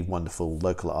 really wonderful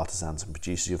local artisans and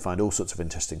producers. You'll find all sorts of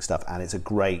interesting stuff, and it's a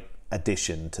great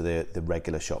addition to the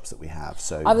regular shops that we have.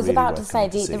 So I was really about to say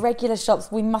the regular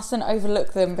shops, we mustn't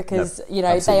overlook them because you know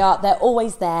absolutely. they're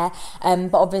always there,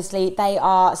 but obviously they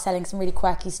are selling some really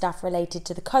quirky stuff related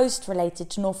to the coast, related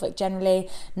to Norfolk generally,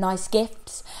 nice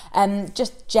gifts,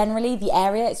 just generally the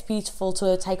area. It's beautiful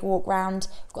to take a walk around.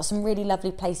 We've got some really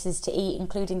lovely places to eat,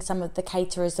 including some of the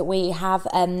caterers that we have.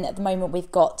 At the moment we've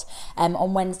got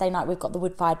on Wednesday night we've got the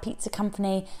Wood Fired Pizza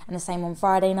Company, and the same on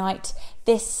Friday night.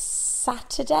 This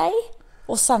Saturday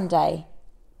or Sunday?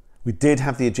 We did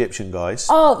have the Egyptian guys.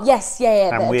 Oh yes,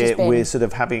 yeah. And we're sort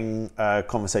of having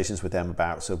conversations with them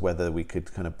about sort of whether we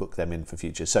could kind of book them in for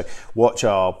future. So watch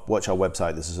our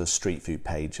website. This is a street food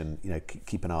page, and you know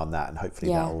keep an eye on that, and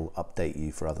hopefully that will update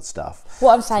you for other stuff.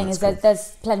 What I'm saying is that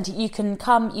there's plenty. You can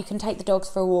come. You can take the dogs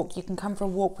for a walk. You can come for a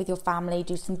walk with your family.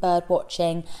 Do some bird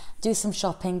watching. Do some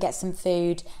shopping. Get some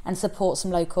food, and support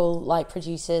some local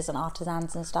producers and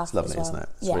artisans and stuff. It's lovely, as well. isn't it?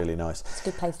 It's really nice. It's a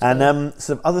good place to and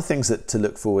sort of other things to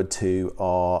look forward to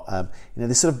are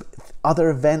there's sort of other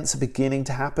events are beginning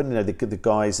to happen. You know, the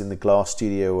guys in the glass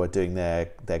studio are doing their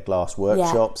glass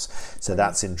workshops. So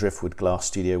that's in Driftwood Glass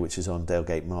Studio, which is on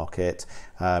Dalegate Market.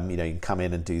 You can come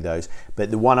in and do those.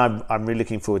 But the one I'm really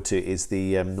looking forward to is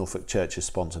the Norfolk Churches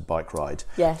sponsored bike ride.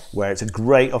 Yes. Where it's a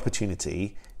great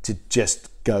opportunity to just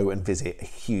go and visit a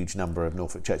huge number of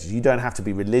Norfolk churches. You don't have to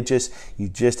be religious. You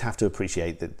just have to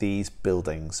appreciate that these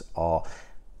buildings are,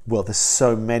 well, there's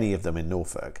so many of them in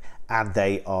Norfolk, and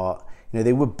they are,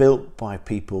 they were built by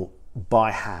people by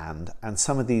hand, and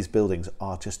some of these buildings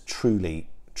are just truly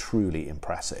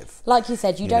impressive. Like you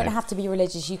said, you don't have to be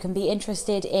religious. You can be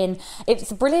interested in. It's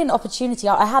a brilliant opportunity.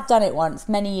 I have done it once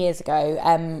many years ago,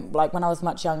 like when I was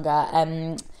much younger,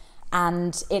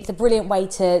 and it's a brilliant way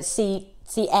to see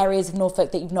see areas of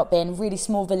Norfolk that you've not been, really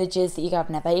small villages that you go, I've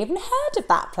never even heard of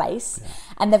that place. Yeah.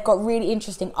 And they've got really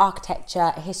interesting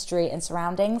architecture, history and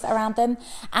surroundings around them.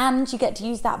 And you get to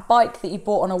use that bike that you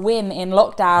bought on a whim in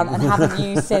lockdown and haven't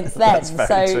used since then. That's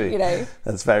very true.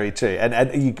 That's very true.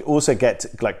 And you also get,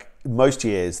 like, most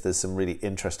years there's some really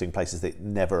interesting places that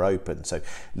never open. So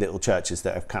little churches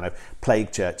that have kind of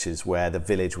plague churches where the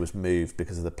village was moved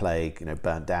because of the plague,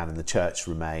 burnt down, and the church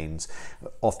remains,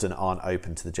 often aren't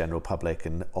open to the general public,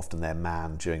 and often they're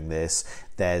manned during this.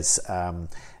 There's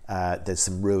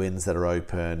some ruins that are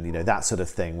open, that sort of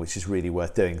thing, which is really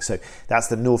worth doing. So that's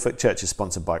the Norfolk Church's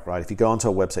sponsored bike ride. If you go onto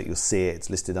our website, you'll see it.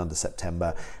 It's listed under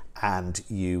September, and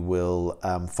you will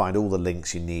find all the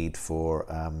links you need for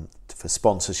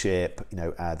sponsorship.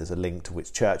 There's a link to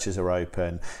which churches are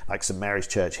open. Like St Mary's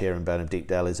Church here in Burnham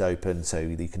Deepdale is open, so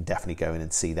you can definitely go in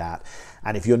and see that.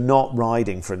 And if you're not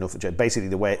riding for a Norfolk Church, basically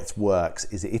the way it works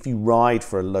is that if you ride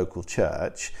for a local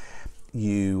church,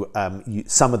 you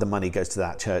some of the money goes to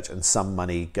that church, and some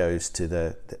money goes to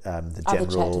the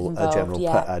general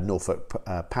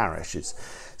Norfolk parishes.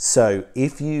 So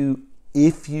if you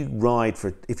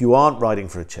aren't riding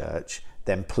for a church,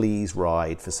 then please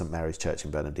ride for St Mary's Church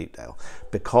in Burnham Deepdale,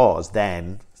 because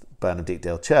then Burnham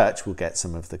Deepdale Church will get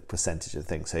some of the percentage of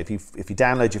things. So if you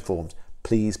download your forms,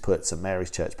 please put St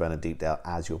Mary's Church Burnham Deepdale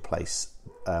as your place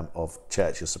of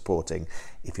church you're supporting,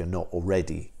 if you're not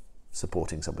already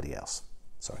supporting somebody else.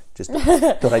 Sorry, just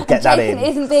thought I'd get that in.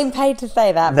 Jason isn't being paid to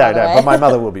say that. No, but my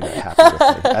mother will be very happy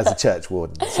with me as a church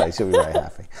warden, so she'll be very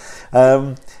happy.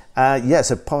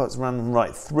 So parts run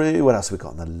right through. What else have we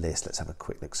got on the list? Let's have a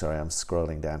quick look. Sorry, I'm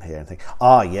scrolling down here and think.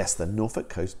 Yes, the Norfolk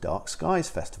Coast Dark Skies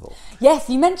Festival. Yes,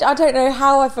 you mentioned. I don't know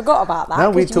how I forgot about that. No,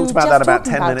 we talked about that about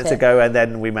 10 minutes ago, and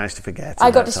then we managed to forget.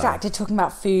 I got distracted talking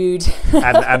about food.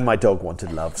 and my dog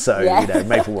wanted love, so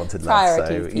Maple wanted love. So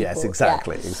people. Yes,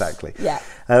 exactly. Yeah.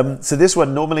 So this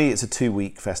one, normally it's a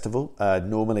 2-week festival.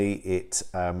 Normally it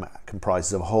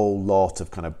comprises of a whole lot of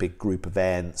kind of big group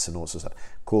events and all sorts of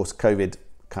stuff. Of course, COVID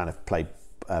kind of played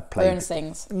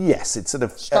things. Yes, it's sort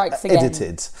of strikes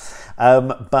edited.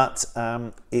 But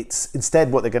it's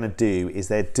instead what they're going to do is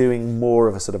they're doing more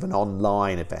of a sort of an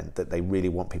online event that they really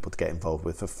want people to get involved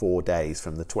with for 4 days,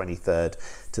 from the 23rd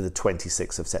to the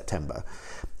 26th of September.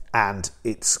 And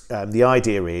it's the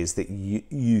idea is that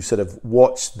you sort of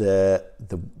watch the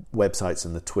websites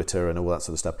and the Twitter and all that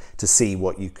sort of stuff to see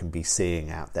what you can be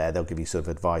seeing out there. They'll give you sort of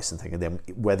advice and things, and then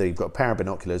whether you've got a pair of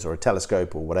binoculars or a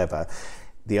telescope or whatever,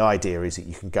 the idea is that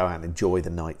you can go out and enjoy the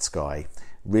night sky,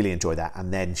 really enjoy that,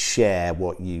 and then share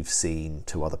what you've seen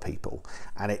to other people.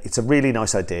 And it's a really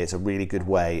nice idea. It's a really good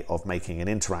way of making an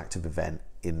interactive event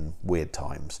in weird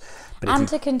times. And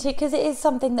to continue, because it is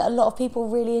something that a lot of people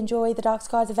really enjoy, the Dark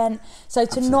Skies event. So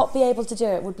to not be able to do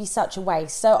it would be such a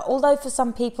waste. So although for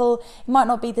some people it might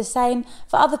not be the same,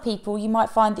 for other people you might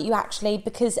find that you actually,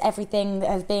 because everything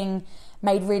has been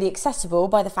made really accessible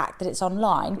by the fact that it's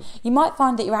online, you might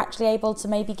find that you're actually able to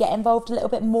maybe get involved a little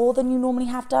bit more than you normally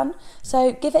have done.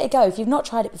 So give it a go. If you've not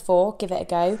tried it before, give it a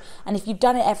go. And if you've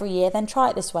done it every year, then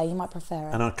try it this way. You might prefer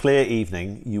it. And on a clear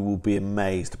evening, you will be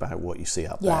amazed about what you see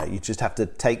up there. You just have to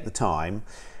take the time,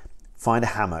 find a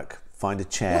hammock, find a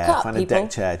chair, find a deck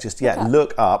chair. Just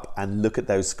look up and look at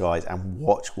those skies and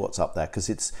watch what's up there, because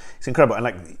it's incredible.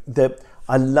 And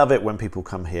I love it when people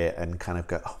come here and kind of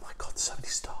go, "Oh my God, there's so many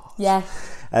stars." Yeah.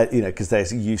 Because they're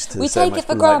used to we so take much it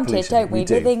for granted, pollution. don't we?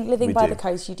 Living by do. the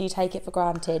coast, you do take it for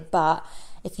granted. But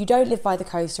if you don't live by the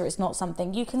coast, or it's not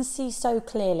something you can see so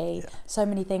clearly, so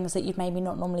many things that you'd maybe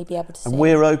not normally be able to see. And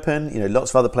we're open,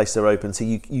 lots of other places are open, so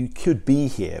you could be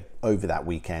here over that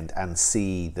weekend and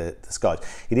see the skies.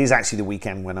 It is actually the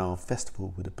weekend when our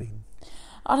festival would have been.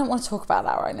 I don't want to talk about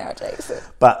that right now, Jason.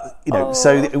 But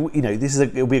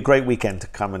it'll be a great weekend to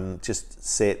come and just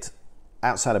sit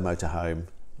outside a motorhome,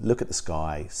 look at the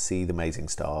sky, see the amazing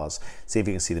stars, see if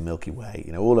you can see the Milky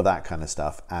Way, all of that kind of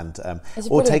stuff, and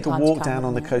or take a walk down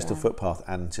on the coastal footpath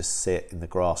and just sit in the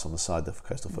grass on the side of the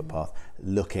coastal footpath,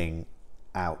 looking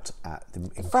out at the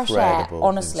incredible fresh air.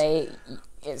 Honestly,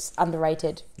 it's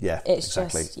underrated. Yeah, it's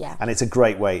exactly. Just, yeah, and it's a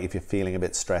great way if you're feeling a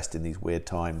bit stressed in these weird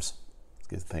times.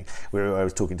 Good thing. I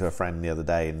was talking to a friend the other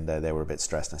day, and they were a bit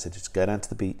stressed, and I said, just go down to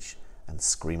the beach and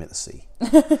scream at the sea.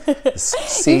 The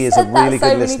sea is a really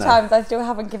good listener. So many times, I still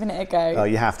haven't given it a go. Oh,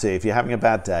 you have to. If you're having a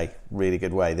bad day, really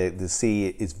good way. The sea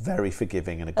is very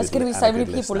forgiving and a good listener. There's going to be so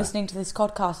many people listening to this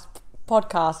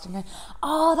podcast and going,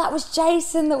 "Oh, that was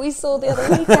Jason that we saw the other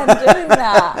weekend doing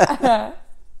that."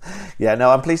 Yeah,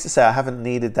 no, I'm pleased to say I haven't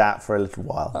needed that for a little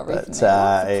while. Not recently.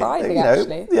 Surprising,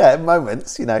 actually. Yeah,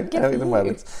 moments, in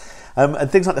moments.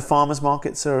 And things like the farmers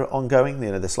markets are ongoing.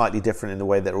 You know, they're slightly different in the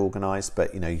way they're organised,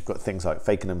 but you know, you've got things like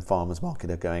Fakenham Farmers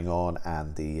Market are going on,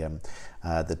 and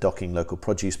the Docking local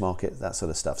produce market, that sort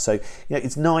of stuff. So you know,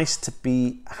 it's nice to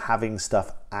be having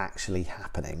stuff actually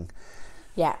happening.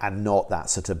 Yeah. And not that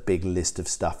sort of big list of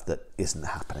stuff that isn't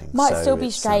happening. Might still be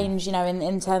strange, you know,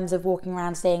 in terms of walking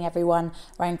around seeing everyone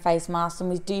wearing face masks, and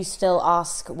we do still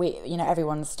ask,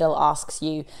 everyone still asks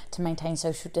you to maintain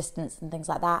social distance and things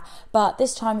like that. But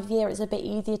this time of year it's a bit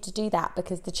easier to do that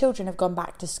because the children have gone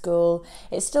back to school.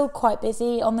 It's still quite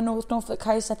busy on the Norfolk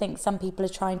coast. I think some people are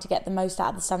trying to get the most out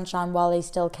of the sunshine while they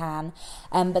still can.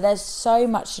 But there's so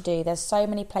much to do. There's so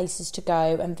many places to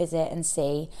go and visit and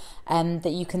see,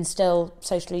 that you can still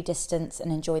socially distance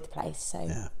and enjoy the place. So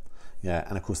yeah,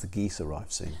 and of course the geese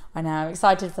arrive soon. I know, I'm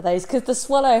excited for those because the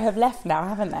swallow have left now,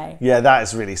 haven't they? Yeah, that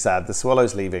is really sad. The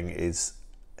swallows leaving it's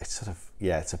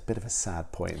a bit of a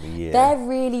sad point in the year. They're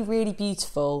really, really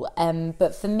beautiful,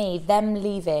 but for me, them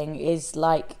leaving is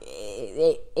like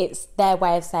it's their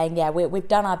way of saying, yeah, we've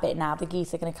done our bit now. The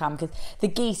geese are going to come, because the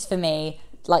geese for me,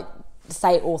 like,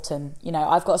 say autumn, you know,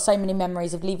 I've got so many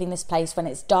memories of leaving this place when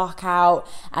it's dark out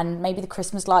and maybe the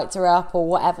Christmas lights are up or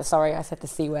whatever. Sorry, I said the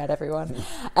C word, everyone.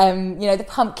 You know, the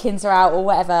pumpkins are out or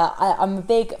whatever. I'm a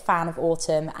big fan of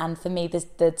autumn, and for me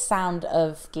the sound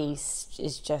of geese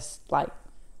is just like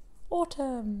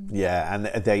autumn. Yeah, and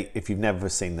if you've never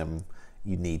seen them,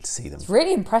 you need to see them. It's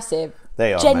really impressive.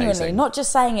 They are genuinely amazing. Not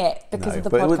just saying it because of the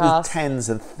but podcast. With tens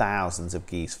and thousands of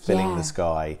geese filling the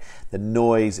sky, the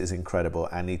noise is incredible,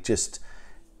 and it just,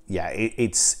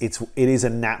 it is a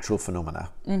natural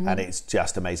phenomena, and it's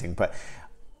just amazing. But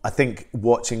I think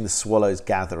watching the swallows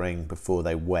gathering before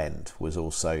they went was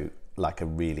also like a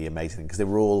really amazing thing, because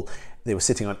they were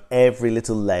sitting on every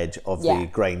little ledge of the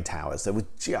grain towers. There were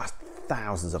just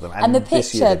thousands of them, and the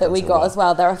picture that we got as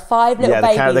well, there are 5 little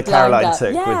babies the Caroline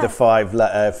took with the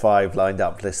five lined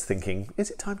up, list, thinking,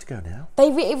 is it time to go now?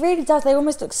 It really does. They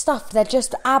almost look stuffed. They're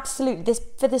just absolutely,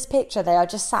 for this picture, they are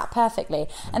just sat perfectly.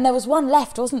 And there was one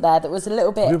left, wasn't there, that was a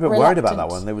little bit we were a bit reluctant. worried about that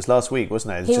one. It was last week,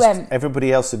 wasn't it? Went.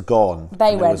 Everybody else had gone.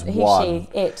 They went. There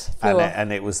was one,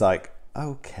 and it was like,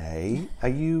 okay, are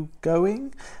you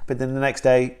going? But then the next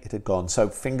day it had gone. So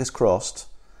fingers crossed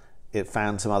it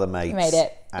found some other mates. Made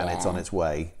it. And it's on its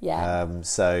way. Yeah.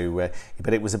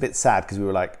 But it was a bit sad because we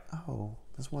were like, oh,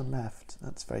 there's one left.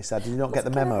 That's very sad. Did you not get the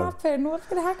memo? What's going to happen? What's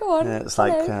going to happen? On? Yeah, it's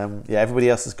like, everybody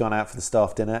else has gone out for the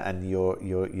staff dinner, and you're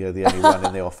the only one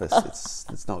in the office.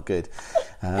 It's not good.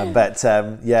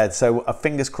 So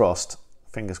fingers crossed.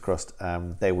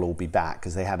 They will all be back,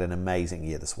 because they had an amazing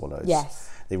year, the swallows. Yes.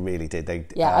 They really did.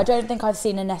 I don't think I've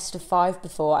seen a nest of 5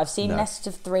 before. I've seen nests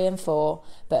of 3 and 4,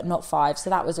 but not 5. So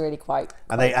that was really quite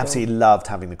they cool. absolutely loved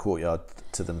having the courtyard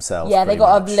to themselves. Yeah, they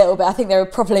got a little bit. I think they were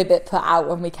probably a bit put out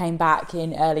when we came back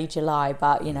in early July,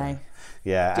 but you know.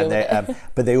 Yeah, and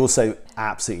but they also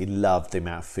absolutely loved the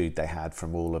amount of food they had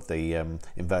from all of the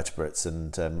invertebrates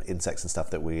and insects and stuff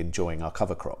that we're enjoying our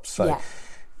cover crops. So. Yeah.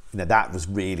 You know, that was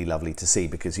really lovely to see,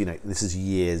 because this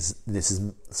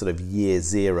is sort of year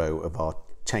 0 of our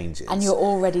changes, and you're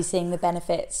already seeing the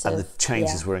benefits, and the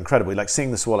changes were incredible. Like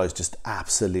seeing the swallows just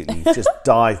absolutely just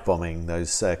dive bombing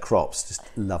those crops, just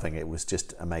loving it, was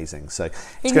just amazing. So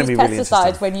it's going to be really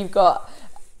interesting when you've got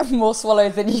more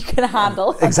swallows than you can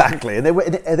handle. Exactly, and they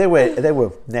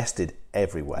were nested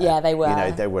everywhere. Yeah, they were. You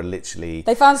know, they were literally.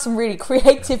 They found some really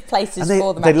creative places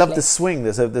for them. They love the swing.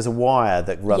 There's a wire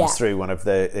that runs through one of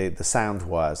the sound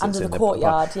wires under that's the in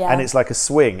courtyard. And it's like a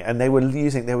swing, and they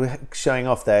were showing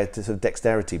off their sort of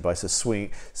dexterity by sort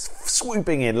of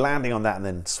swooping in, landing on that, and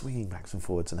then swinging backwards and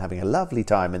forwards, and having a lovely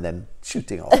time, and then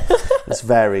shooting off. It's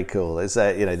very cool. It's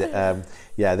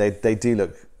they do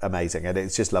look amazing, and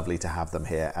it's just lovely to have them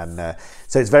here. And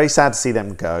so it's very sad to see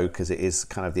them go, because it is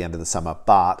kind of the end of the summer,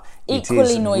 but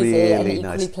equally noisy really and equally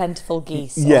nice. Plentiful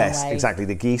geese. Yes, exactly.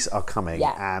 The geese are coming,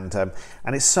 yeah.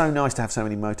 And it's so nice to have so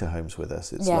many motorhomes with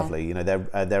us. It's lovely. You know,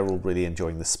 they're all really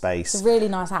enjoying the space. It's a really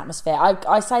nice atmosphere.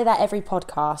 I say that every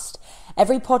podcast.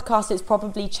 Every podcast it's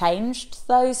probably changed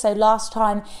though. So last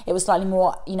time it was slightly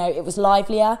more, it was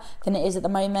livelier than it is at the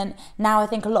moment. Now I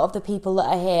think a lot of the people that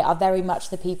are here are very much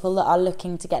the people that are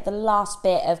looking to get the last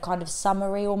bit of kind of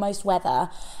summery almost weather,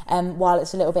 while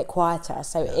it's a little bit quieter.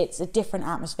 So it's a different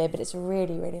atmosphere, but it's a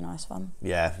really, really nice one.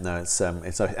 Yeah, no, it's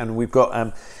and we've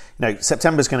got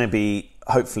September's going to be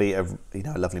hopefully a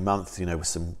lovely month,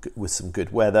 with some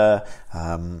good weather.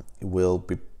 We'll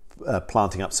be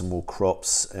planting up some more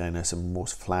crops, some more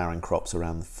flowering crops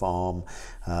around the farm.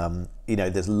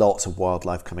 There's lots of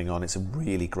wildlife coming on. It's a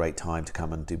really great time to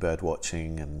come and do bird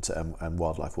watching and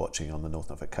wildlife watching on the North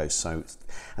Norfolk coast. So,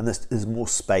 and there's more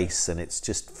space, and it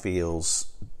just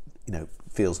feels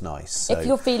feels nice. So if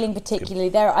you're feeling particularly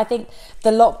there, I think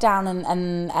the lockdown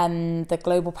and the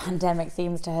global pandemic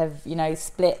seems to have,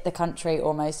 split the country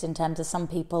almost in terms of some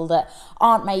people that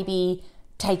aren't maybe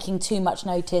taking too much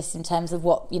notice in terms of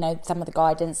what, some of the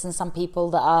guidance, and some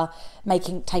people that are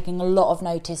taking a lot of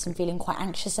notice and feeling quite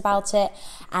anxious about it.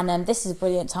 And this is a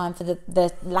brilliant time for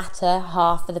the latter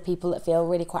half, for the people that feel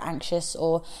really quite anxious,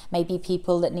 or maybe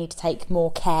people that need to take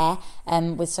more care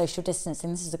with social distancing.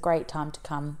 This is a great time to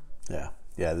come.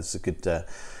 Yeah, this is a good,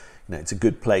 it's a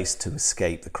good place to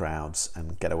escape the crowds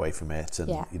and get away from it,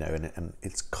 and and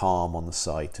it's calm on the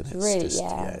site, and it's really, just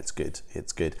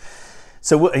it's good.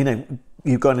 So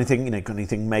you've got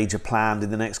anything major planned in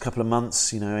the next couple of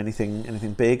months?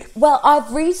 Anything big? Well, I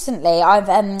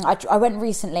went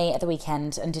recently at the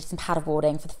weekend and did some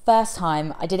paddleboarding for the first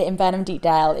time. I did it in Burnham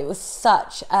Deepdale. It was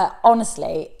such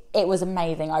honestly. It was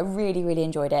amazing. I really, really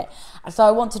enjoyed it. So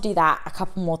I want to do that a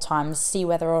couple more times, see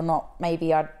whether or not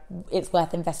maybe it's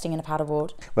worth investing in a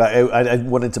paddleboard. Well, I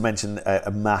wanted to mention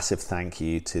a massive thank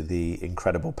you to the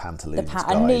incredible pantaloons guys.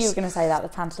 I knew you were going to say that, the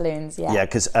pantaloons, yeah. Yeah,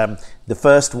 because the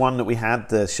first one that we had,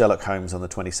 the Sherlock Holmes on the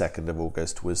 22nd of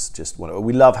August, was just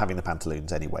we love having the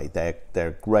pantaloons anyway. They're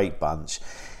a great bunch.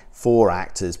 4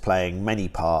 actors playing many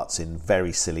parts in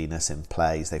very silliness in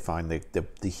plays. They find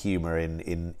the humour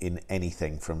in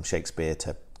anything from Shakespeare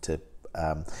to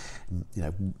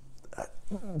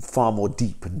far more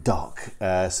deep and dark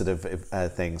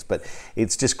things. But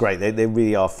it's just great. They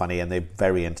really are funny, and they're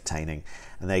very entertaining.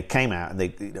 And they came out, and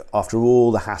they, after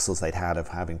all the hassles they'd had of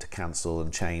having to cancel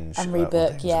and change and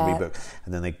rebook,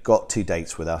 and then they got 2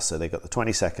 dates with us. So they got the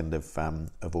 22nd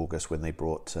of August when they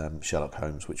brought Sherlock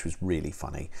Holmes, which was really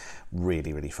funny,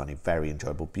 really, really funny, very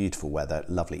enjoyable, beautiful weather,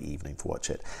 lovely evening to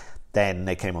watch it. Then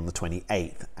they came on the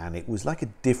 28th, and it was like a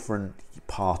different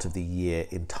part of the year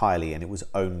entirely, and it was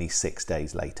only 6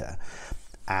 days later.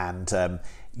 And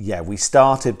we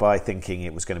started by thinking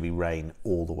it was going to be rain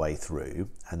all the way through,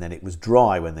 and then it was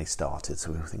dry when they started.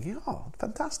 So we were thinking, oh,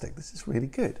 fantastic, this is really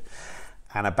good.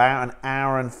 And about an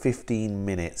hour and 15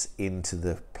 minutes into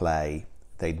the play,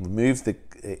 they'd removed the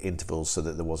intervals so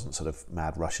that there wasn't sort of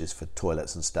mad rushes for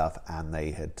toilets and stuff, and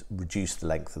they had reduced the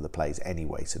length of the plays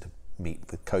anyway, sort of meet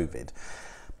with COVID.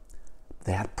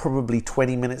 They had probably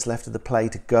 20 minutes left of the play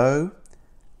to go,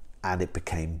 and it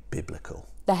became biblical.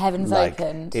 The heavens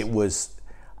opened. It was.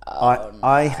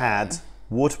 I had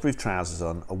waterproof trousers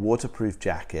on, a waterproof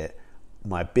jacket,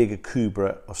 my big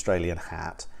Akubra Australian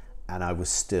hat, and I was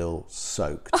still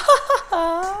soaked.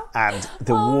 And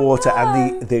the water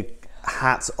and the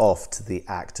hats off to the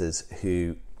actors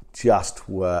who just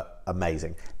were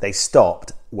amazing. They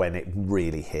stopped when it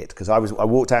really hit, because I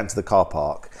walked out into the car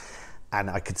park and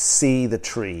I could see the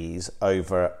trees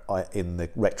over in the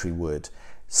Rectory Wood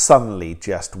suddenly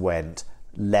just went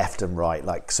left and right,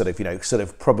 like sort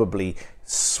of probably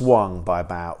swung by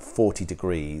about 40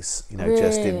 degrees, really?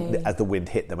 Just as the wind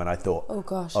hit them, and I thought, oh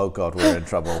gosh, oh god, we're in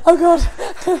trouble. Oh god.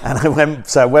 And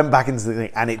I went back into the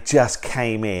thing, and it just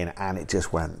came in, and it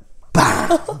just went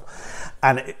bam.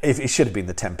 And it should have been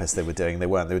the Tempest they were doing. They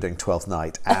weren't. They were doing 12th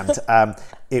Night. And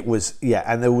it was,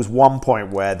 and there was one point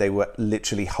where they were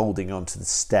literally holding onto the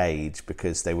stage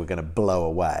because they were going to blow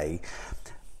away.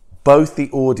 Both the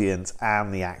audience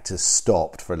and the actors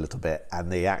stopped for a little bit,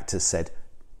 and the actors said,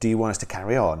 do you want us to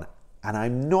carry on? And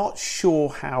I'm not sure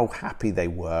how happy they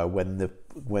were when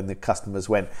the customers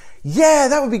went, yeah,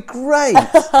 that would be great.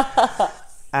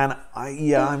 And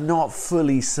I'm not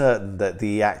fully certain that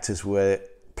the actors were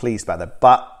pleased about that,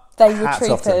 but they were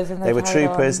troopers. They were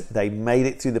troopers. They made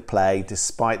it through the play,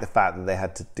 despite the fact that they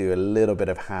had to do a little bit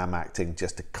of ham acting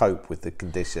just to cope with the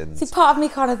conditions. See, part of me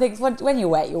kind of thinks when you're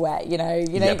wet, you're wet.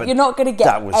 You're not going to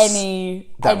get any.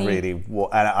 Really,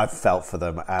 and I felt for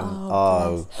them. And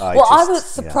I was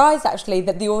surprised actually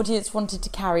that the audience wanted to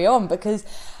carry on, because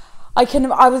I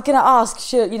was going to ask,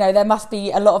 sure, there must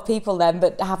be a lot of people then,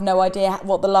 but have no idea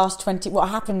what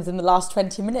happens in the last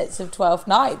 20 minutes of 12th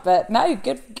Night. But no,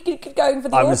 good going for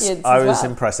the audience. I was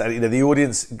impressed. The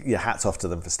audience, hats off to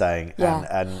them for staying,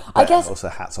 and I guess also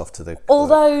hats off to the.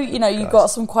 Although you got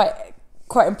some quite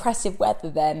impressive weather,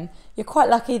 then you're quite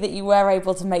lucky that you were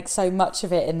able to make so much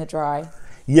of it in the dry.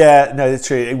 Yeah, no, that's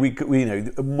true. We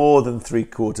more than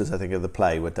 3/4, I think, of the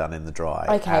play were done in the dry.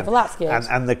 Okay, well that's good.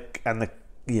 And the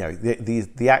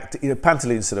the act,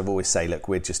 Pantaloons sort of always say, look,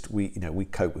 we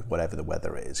cope with whatever the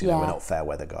weather is. We're not fair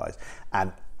weather guys,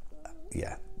 and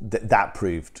that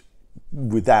proved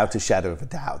without a shadow of a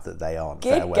doubt that they aren't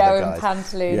Good fair weather going, guys.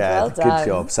 Pantaloons. Yeah, well done. good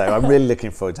job. So I'm really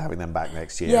looking forward to having them back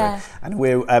next year. Yeah. And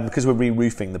we're because we're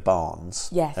re-roofing the barns.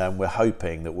 Yes. We're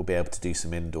hoping that we'll be able to do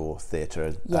some indoor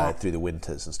theatre through the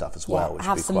winters and stuff as well. Which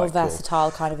have would be some quite more cool.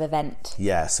 versatile kind of event.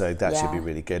 Yeah, so that should be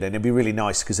really good, and it'd be really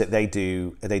nice because they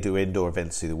do indoor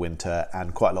events through the winter,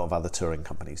 and quite a lot of other touring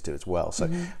companies do as well. So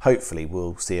hopefully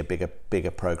we'll see a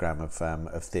bigger program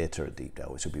of theatre at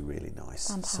Deepdale, which would be really nice.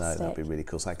 Fantastic. So that'd be really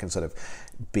cool. So that can sort of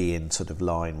be in sort of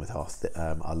line with our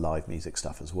live music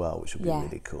stuff as well, which would be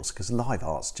really cool. Because live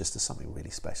arts just is something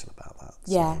really special about that.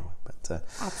 Yeah, but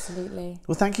absolutely.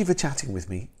 Well, thank you for chatting with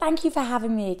me. Thank you for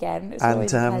having me again. It's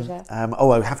always a pleasure.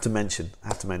 I have to mention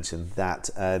that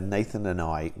Nathan and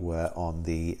I were on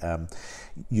the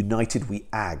United We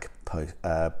Ag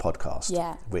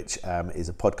podcast, which is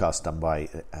a podcast done by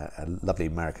a lovely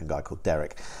American guy called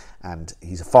Derek, and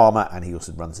he's a farmer and he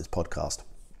also runs this podcast.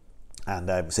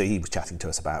 And so he was chatting to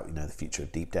us about the future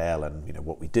of Deepdale and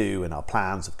what we do and our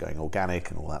plans of going organic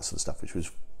and all that sort of stuff, which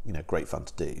was great fun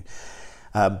to do.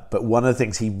 But one of the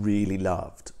things he really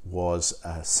loved was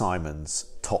Simon's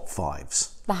top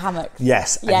fives. The hammocks.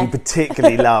 Yes, and he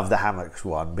particularly loved the hammocks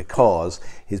one because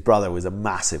his brother was a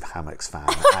massive hammocks fan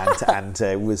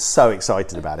and was so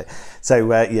excited about it.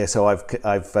 So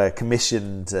I've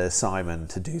commissioned Simon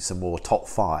to do some more top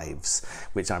fives,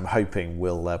 which I'm hoping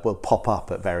will pop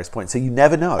up at various points. So you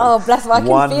never know. Oh, bless him! I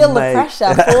can feel the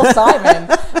pressure for Simon.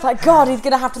 It's like, God, he's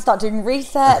going to have to start doing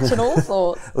research and all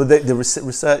sorts. Well, the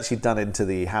research he'd done into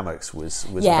the hammocks was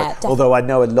although I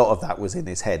know a lot of that was in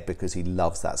his head because he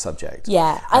loves that subject.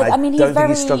 Yeah, I mean, don't think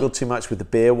he struggled too much with the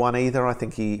beer one either. I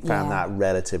think he found that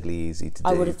relatively easy to do.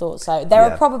 I would have thought so. There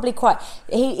are probably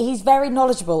he's very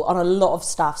knowledgeable on a lot of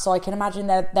stuff, so I can imagine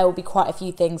there will be quite a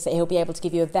few things that he'll be able to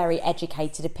give you a very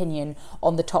educated opinion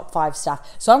on the top five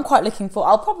stuff. So I'm quite looking for.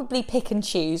 I'll probably pick and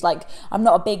choose. Like, I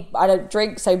don't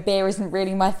drink, so beer isn't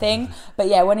really my thing. But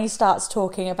yeah, when he starts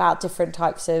talking about different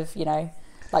types of,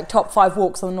 like top 5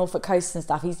 walks on the Norfolk coast and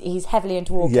stuff, he's heavily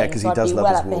into walking. Yeah, because he does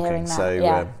love his walking.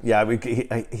 So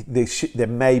there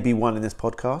may be one in this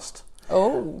podcast.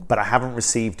 Oh, but I haven't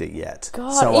received it yet.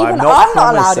 God, so I'm not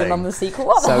allowed in on the sequel.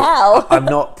 What the hell? I'm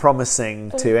not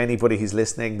promising to anybody who's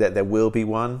listening that there will be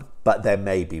one, but there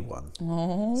may be one.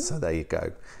 Mm-hmm. So there you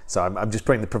go. So I'm just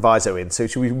putting the proviso in. So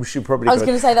we should probably. I was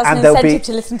going to say that's an incentive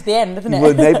to listen to the end, isn't it?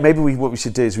 Well, maybe what we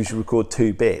should do is we should record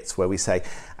 2 bits where we say,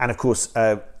 and of course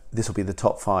this will be the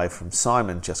top 5 from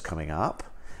Simon just coming up,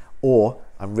 or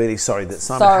I'm really sorry that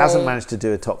Simon hasn't managed to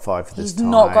do a top 5 for this time.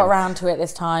 He's not got around to it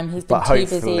this time. He's been too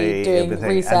busy doing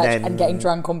research and getting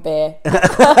drunk on beer.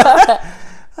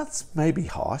 That's maybe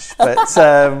harsh, but It's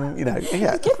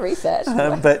good research.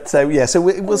 So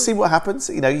we'll see what happens.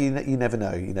 You never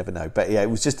know. But yeah, it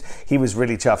was just he was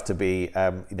really chuffed to be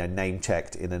name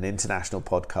checked in an international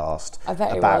podcast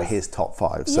about his top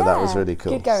 5. So that was really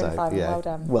cool. Good going,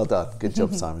 Simon. Well done. Good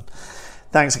job, Simon.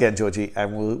 Thanks again, Georgie,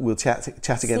 and we'll chat again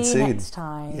soon. See you next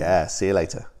time. Yeah, see you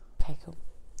later. Okay, cool.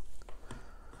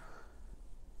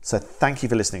 So thank you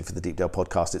for listening for the Deepdale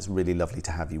podcast. It's really lovely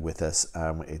to have you with us.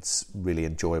 It's really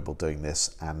enjoyable doing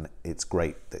this, and it's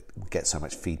great that we get so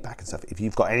much feedback and stuff. If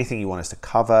you've got anything you want us to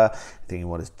cover, anything you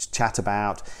want us to chat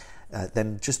about,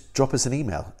 then just drop us an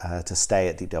email to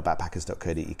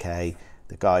stay@deepdalebackpackers.co.uk.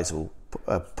 The guys will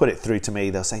put it through to me.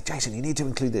 They'll say, Jason, you need to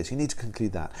include this, you need to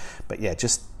include that. But yeah,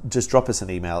 just drop us an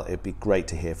email. It'd be great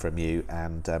to hear from you,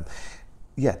 and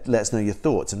let us know your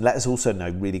thoughts, and let us also know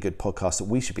really good podcasts that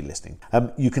we should be listening.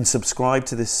 You can subscribe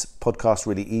to this podcast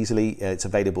really easily. It's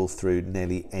available through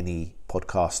nearly any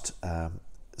podcast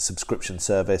subscription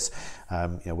service,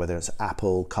 whether it's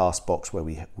Apple, Castbox, where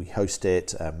we host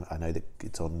it. I know that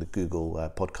it's on the Google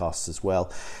podcasts as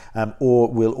well, or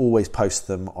we'll always post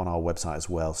them on our website as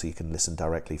well, so you can listen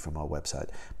directly from our website.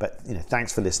 But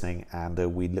thanks for listening, and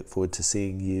we look forward to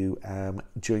seeing you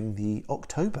during the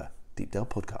October Deepdale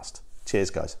podcast.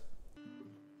 Cheers, guys.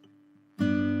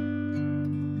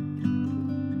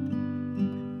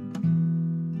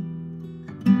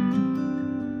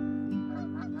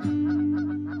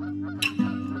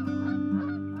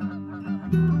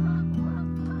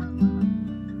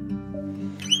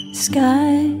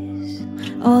 Skies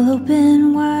all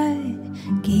open wide,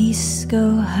 geese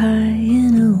go high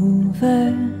and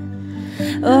over.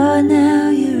 Oh, now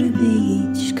you're a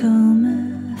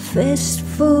beachcomber,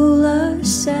 fistful of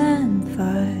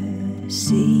sandfire,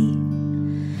 sea,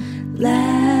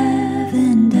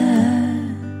 lavender,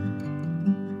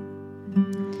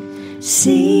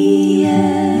 sea.